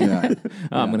 Yeah.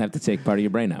 I'm going to have to take part of your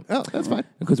brain out. Oh, that's fine.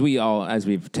 Because we all, as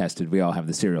we've tested, we all have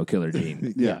the serial killer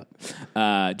gene. Yeah.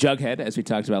 Jughead, as we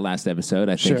talked about last episode,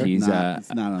 I think Sure. he's...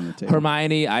 It's not on the table.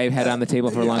 Hermione, I've had on the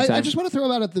table for a long time. I just want to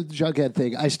throw out at the Jughead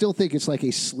thing. I still think it's like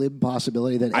a slim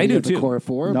possibility that I any do of the too. core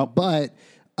four. Nope. But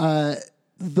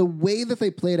the way that they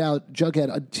played out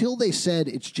Jughead until they said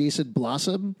it's Jason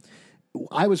Blossom,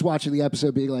 I was watching the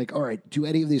episode being like, all right, do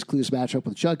any of these clues match up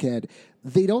with Jughead?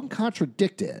 They don't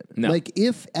contradict it. No. Like,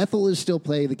 if Ethel is still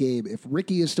playing the game, if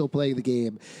Ricky is still playing the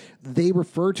game, they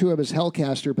refer to him as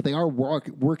Hellcaster, but they are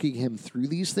working him through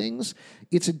these things.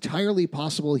 It's entirely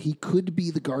possible he could be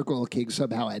the Gargoyle King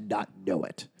somehow and not know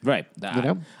it. Right.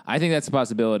 know? I think that's a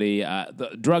possibility.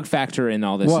 The drug factor in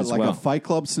all this What, as like well. a Fight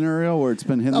Club scenario where it's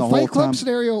been hidden A the whole Fight Club time?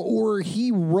 scenario, or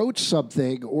he wrote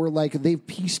something, or like they've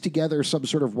pieced together some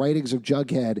sort of writings of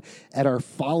Jughead and are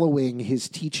following his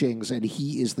teachings, and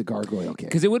he is the Gargoyle King.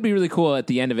 Because it would be really cool at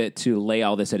the end of it to lay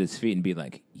all this at his feet and be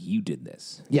like, you did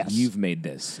this. Yes. You've made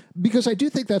this. Because I do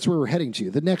think that's where we're heading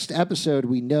to. The next episode,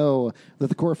 we know that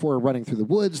the Core Four are running through the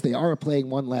woods. They are playing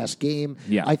one last game.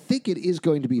 Yeah. I think it is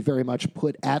going to be very much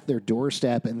put at their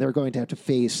doorstep, and they're going to have to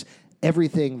face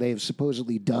everything they've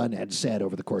supposedly done and said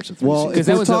over the course of 3 Well, seasons. if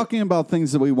that we're was talking about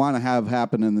things that we want to have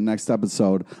happen in the next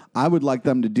episode, I would like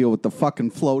them to deal with the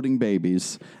fucking floating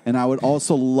babies. And I would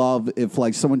also love if,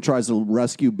 like, someone tries to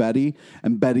rescue Betty,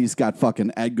 and Betty's got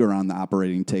fucking Edgar on the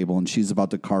operating table, and she's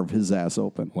about to carve his ass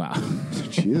open. Wow.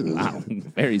 Jeez. Wow.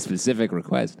 Very specific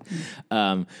request.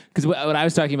 Because what I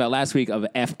was talking about last week of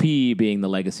FP being the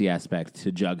legacy aspect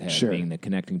to Jughead, Sure. being the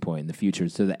connecting point in the future.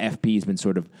 So the FP has been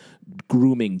sort of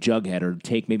grooming Jughead, or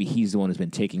maybe he's the one who's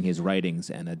been taking his writings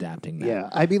and adapting them. Yeah,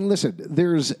 I mean, listen,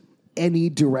 there's any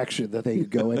direction that they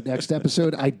could go in next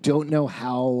episode. I don't know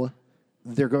how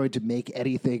they're going to make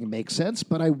anything make sense,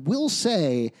 but I will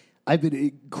say I've been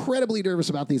incredibly nervous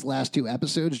about these last 2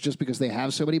 episodes just because they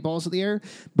have so many balls in the air.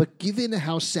 But given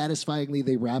how satisfyingly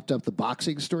they wrapped up the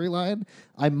boxing storyline,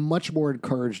 I'm much more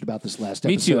encouraged about this last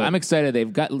Me episode. too. I'm excited.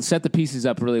 They've set the pieces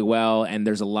up really well, and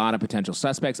there's a lot of potential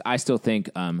suspects. I still think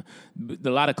a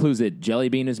lot of clues that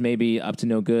Jellybean is maybe up to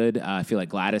no good. I feel like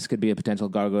Gladys could be a potential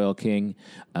Gargoyle King.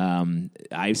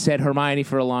 I've said Hermione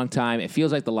for a long time. It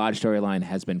feels like the Lodge storyline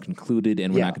has been concluded,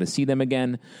 and we're Yeah. not going to see them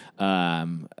again.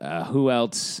 Who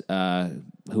else?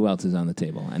 Who else is on the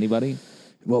table? Anybody?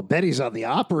 Well, Betty's on the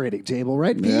operating table,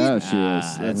 right, Pete? Yeah, she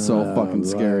is. That's so fucking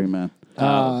scary, man.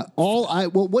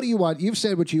 What do you want? You've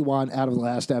said what you want out of the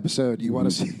last episode. You want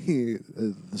to see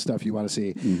the stuff you want to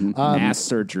see. Mass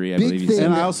surgery, I big believe you thing- said.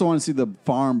 And I also want to see the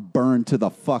farm burn to the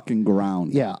fucking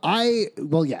ground. Yeah,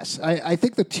 yes. I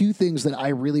think the 2 things that I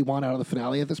really want out of the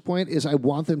finale at this point is I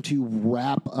want them to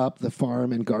wrap up the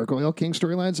farm and Gargoyle King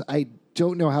storylines. I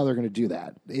don't know how they're going to do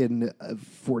that in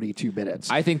 42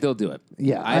 minutes. I think they'll do it.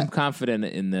 Yeah, I'm confident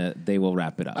in they will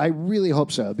wrap it up. I really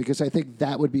hope so, because I think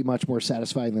that would be much more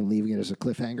satisfying than leaving it as a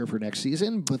cliffhanger for next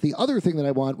season. But the other thing that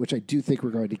I want, which I do think we're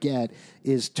going to get,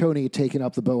 is Tony taking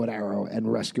up the bow and arrow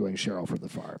and rescuing Cheryl from the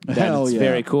farm. Hell That's yeah.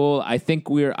 very cool. I think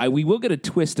we will get a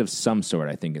twist of some sort,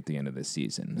 I think, at the end of this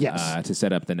season. Yes. To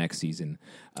set up the next season.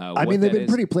 I mean, they've been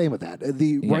pretty plain with that.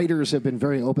 The writers have been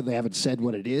very open. They haven't said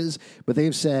what it is, but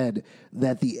they've said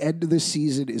that the end of the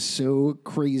season is so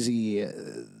crazy,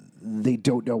 they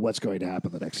don't know what's going to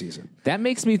happen the next season. That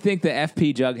makes me think the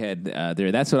FP Jughead there.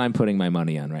 That's what I'm putting my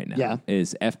money on right now. Yeah.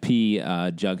 Is FP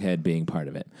Jughead being part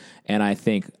of it. And I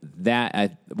think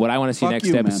that what I want to see Fuck next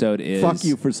you, man. episode is... Fuck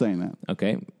you for saying that.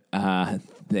 Okay.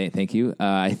 Thank you.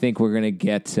 I think we're going to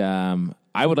get...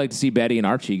 I would like to see Betty and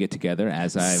Archie get together,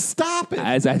 as I've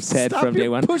said Stop from day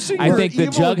your one. pushing I your think the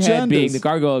evil Jughead being agendas. the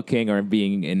Gargoyle King or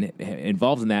being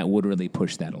involved in that would really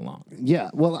push that along. Yeah,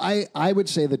 well, I would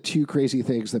say the 2 crazy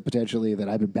things that potentially that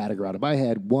I've been batting around in my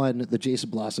head. One, the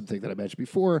Jason Blossom thing that I mentioned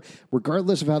before.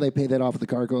 Regardless of how they pay that off with the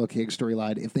Gargoyle King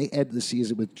storyline, if they end the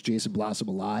season with Jason Blossom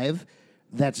alive,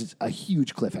 that's a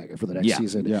huge cliffhanger for the next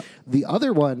season. Yeah. The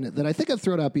other one that I think I've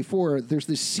thrown out before, there's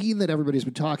this scene that everybody's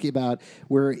been talking about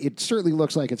where it certainly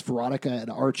looks like it's Veronica and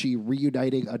Archie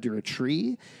reuniting under a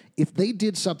tree. If they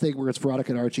did something where it's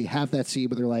Veronica and Archie, have that scene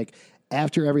where they're like,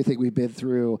 after everything we've been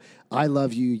through, I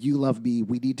love you, you love me,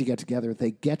 we need to get together.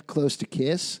 They get close to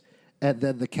kiss, and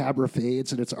then the camera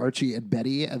fades, and it's Archie and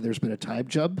Betty, and there's been a time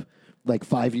jump like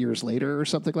 5 years later or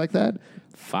something like that,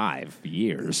 5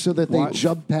 years. so that they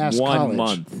jump past 1 college.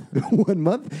 month. 1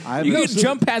 month? You can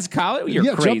jump past college?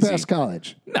 You're crazy. Jump past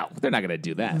college. No, they're not going to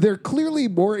do that. They're clearly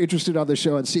more interested on the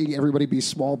show in seeing everybody be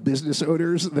small business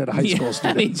owners than high school students.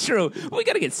 I mean, true. We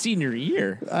got to get senior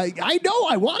year. I know.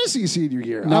 I want to see senior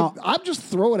year. No. I'm just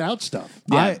throwing out stuff.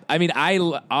 Yeah, I mean, I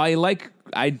like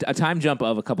a time jump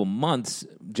of a couple months.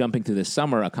 Jumping through the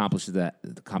summer accomplishes that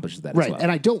Right, as well.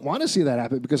 and I don't want to see that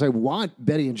happen because I want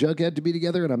Betty and Jughead to be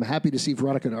together, and I'm happy to see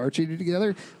Veronica and Archie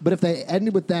together. But if they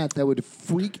ended with that would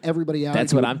freak everybody out.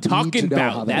 That's what I'm talking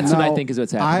about. That's what I think is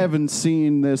what's happening. I haven't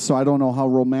seen this, so I don't know how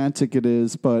romantic it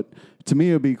is, but to me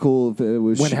it would be cool if it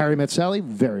was... When Harry Met Sally,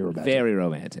 very romantic. Very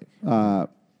romantic.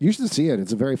 You should see it.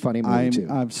 It's a very funny movie, too.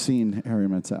 I've seen Harry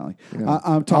Met Sally.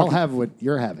 I'll have what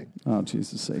you're having. Oh,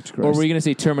 Jesus H. Christ. Or were you going to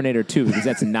say Terminator 2? Because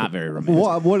that's not very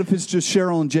romantic. What if it's just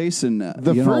Cheryl and Jason?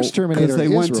 The first Terminator because they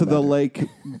is went to the romantic.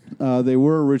 lake. They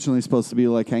were originally supposed to be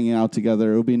like hanging out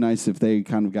together. It would be nice if they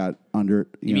kind of got under.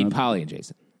 You mean Polly and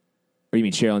Jason? Or you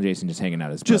mean Cheryl and Jason just hanging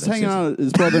out as just brother hanging and out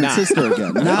as brother and sister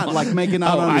again, not like making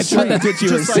out on the I street. thought that's what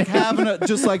you were just like saying. having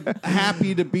just like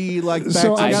happy to be like back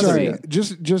So I'm together. sorry.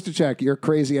 Just to check, your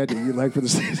crazy idea you'd like for the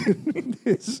season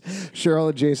is Cheryl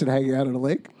and Jason hanging out on a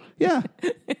lake? Yeah,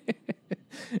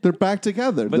 they're back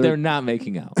together, But they're not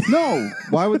making out. no.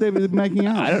 Why would they be making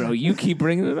out? I don't know. You keep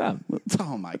bringing it up.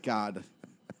 Oh my god.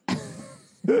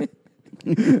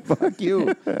 Fuck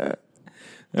you.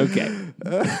 Okay.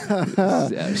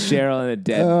 Cheryl and a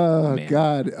dead Oh, man.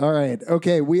 God. All right.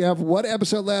 Okay. We have one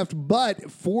episode left,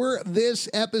 but for this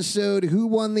episode, who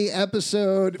won the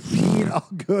episode? Pete, I'll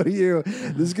go to you.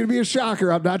 This is going to be a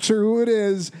shocker. I'm not sure who it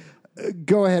is.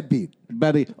 Go ahead, Pete.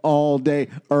 Betty all day,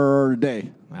 day.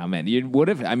 Wow, man. What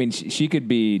if, I mean, she could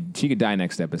die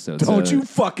next episode. Don't so- you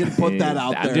fucking put that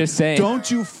out I'm there. just saying. Don't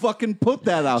you fucking put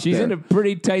that out She's there. in a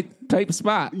pretty tight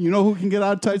spot. You know who can get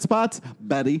out of tight spots?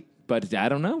 Betty. But I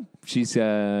don't know. She's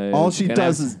All she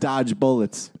does is dodge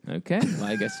bullets. Okay. Well,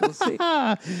 I guess we'll see.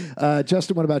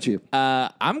 Justin, what about you?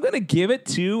 I'm going to give it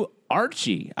to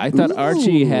Archie. I thought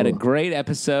Archie had a great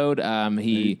episode.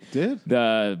 He did.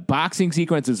 The boxing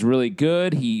sequence was really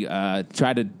good. He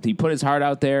he put his heart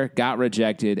out there, got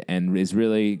rejected, and is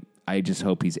really. I just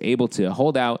hope he's able to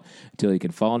hold out until he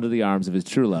can fall into the arms of his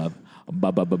true love.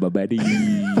 Betty.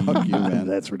 Fuck you, man.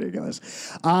 That's ridiculous.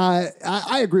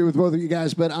 I agree with both of you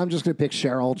guys, but I'm just going to pick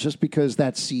Cheryl just because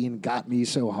that scene got me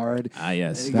so hard.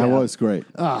 Yes. That was great.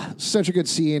 Such a good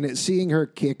scene. Seeing her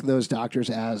kick those doctors'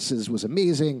 asses was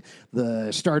amazing.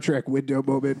 The Star Trek window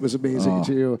moment was amazing,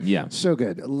 too. yeah. So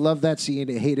good. Love that scene.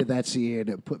 Hated that scene.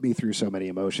 Put me through so many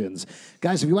emotions.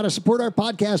 Guys, if you want to support our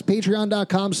podcast,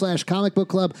 patreon.com/Comic Book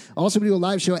Club. Also, we do a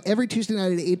live show every Tuesday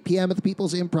night at 8 p.m. at the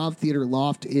People's Improv Theater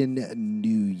Loft in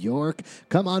New York.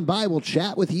 Come on by. We'll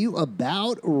chat with you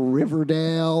about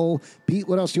Riverdale. Pete,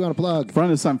 what else do you want to plug?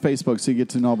 Friend us on Facebook so you get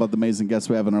to know about the amazing guests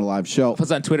we have in our live show. Plus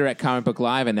on Twitter at Comic Book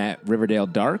Live and at Riverdale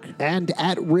Dark. And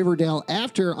at Riverdale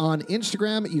After on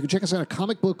Instagram. You can check us out at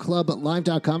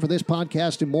comicbookclublive.com for this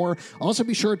podcast and more. Also,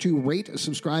 be sure to rate,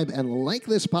 subscribe, and like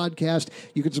this podcast.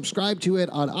 You can subscribe to it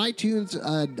on iTunes,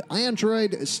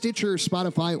 Android, Stitcher,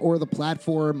 Spotify, or the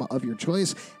platform of your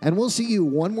choice. And we'll see you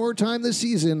one more time this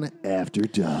season after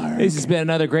dark. This has been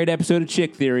another great episode of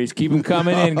Chick Theories. Keep them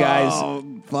coming in, guys. Oh,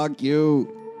 fuck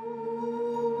you.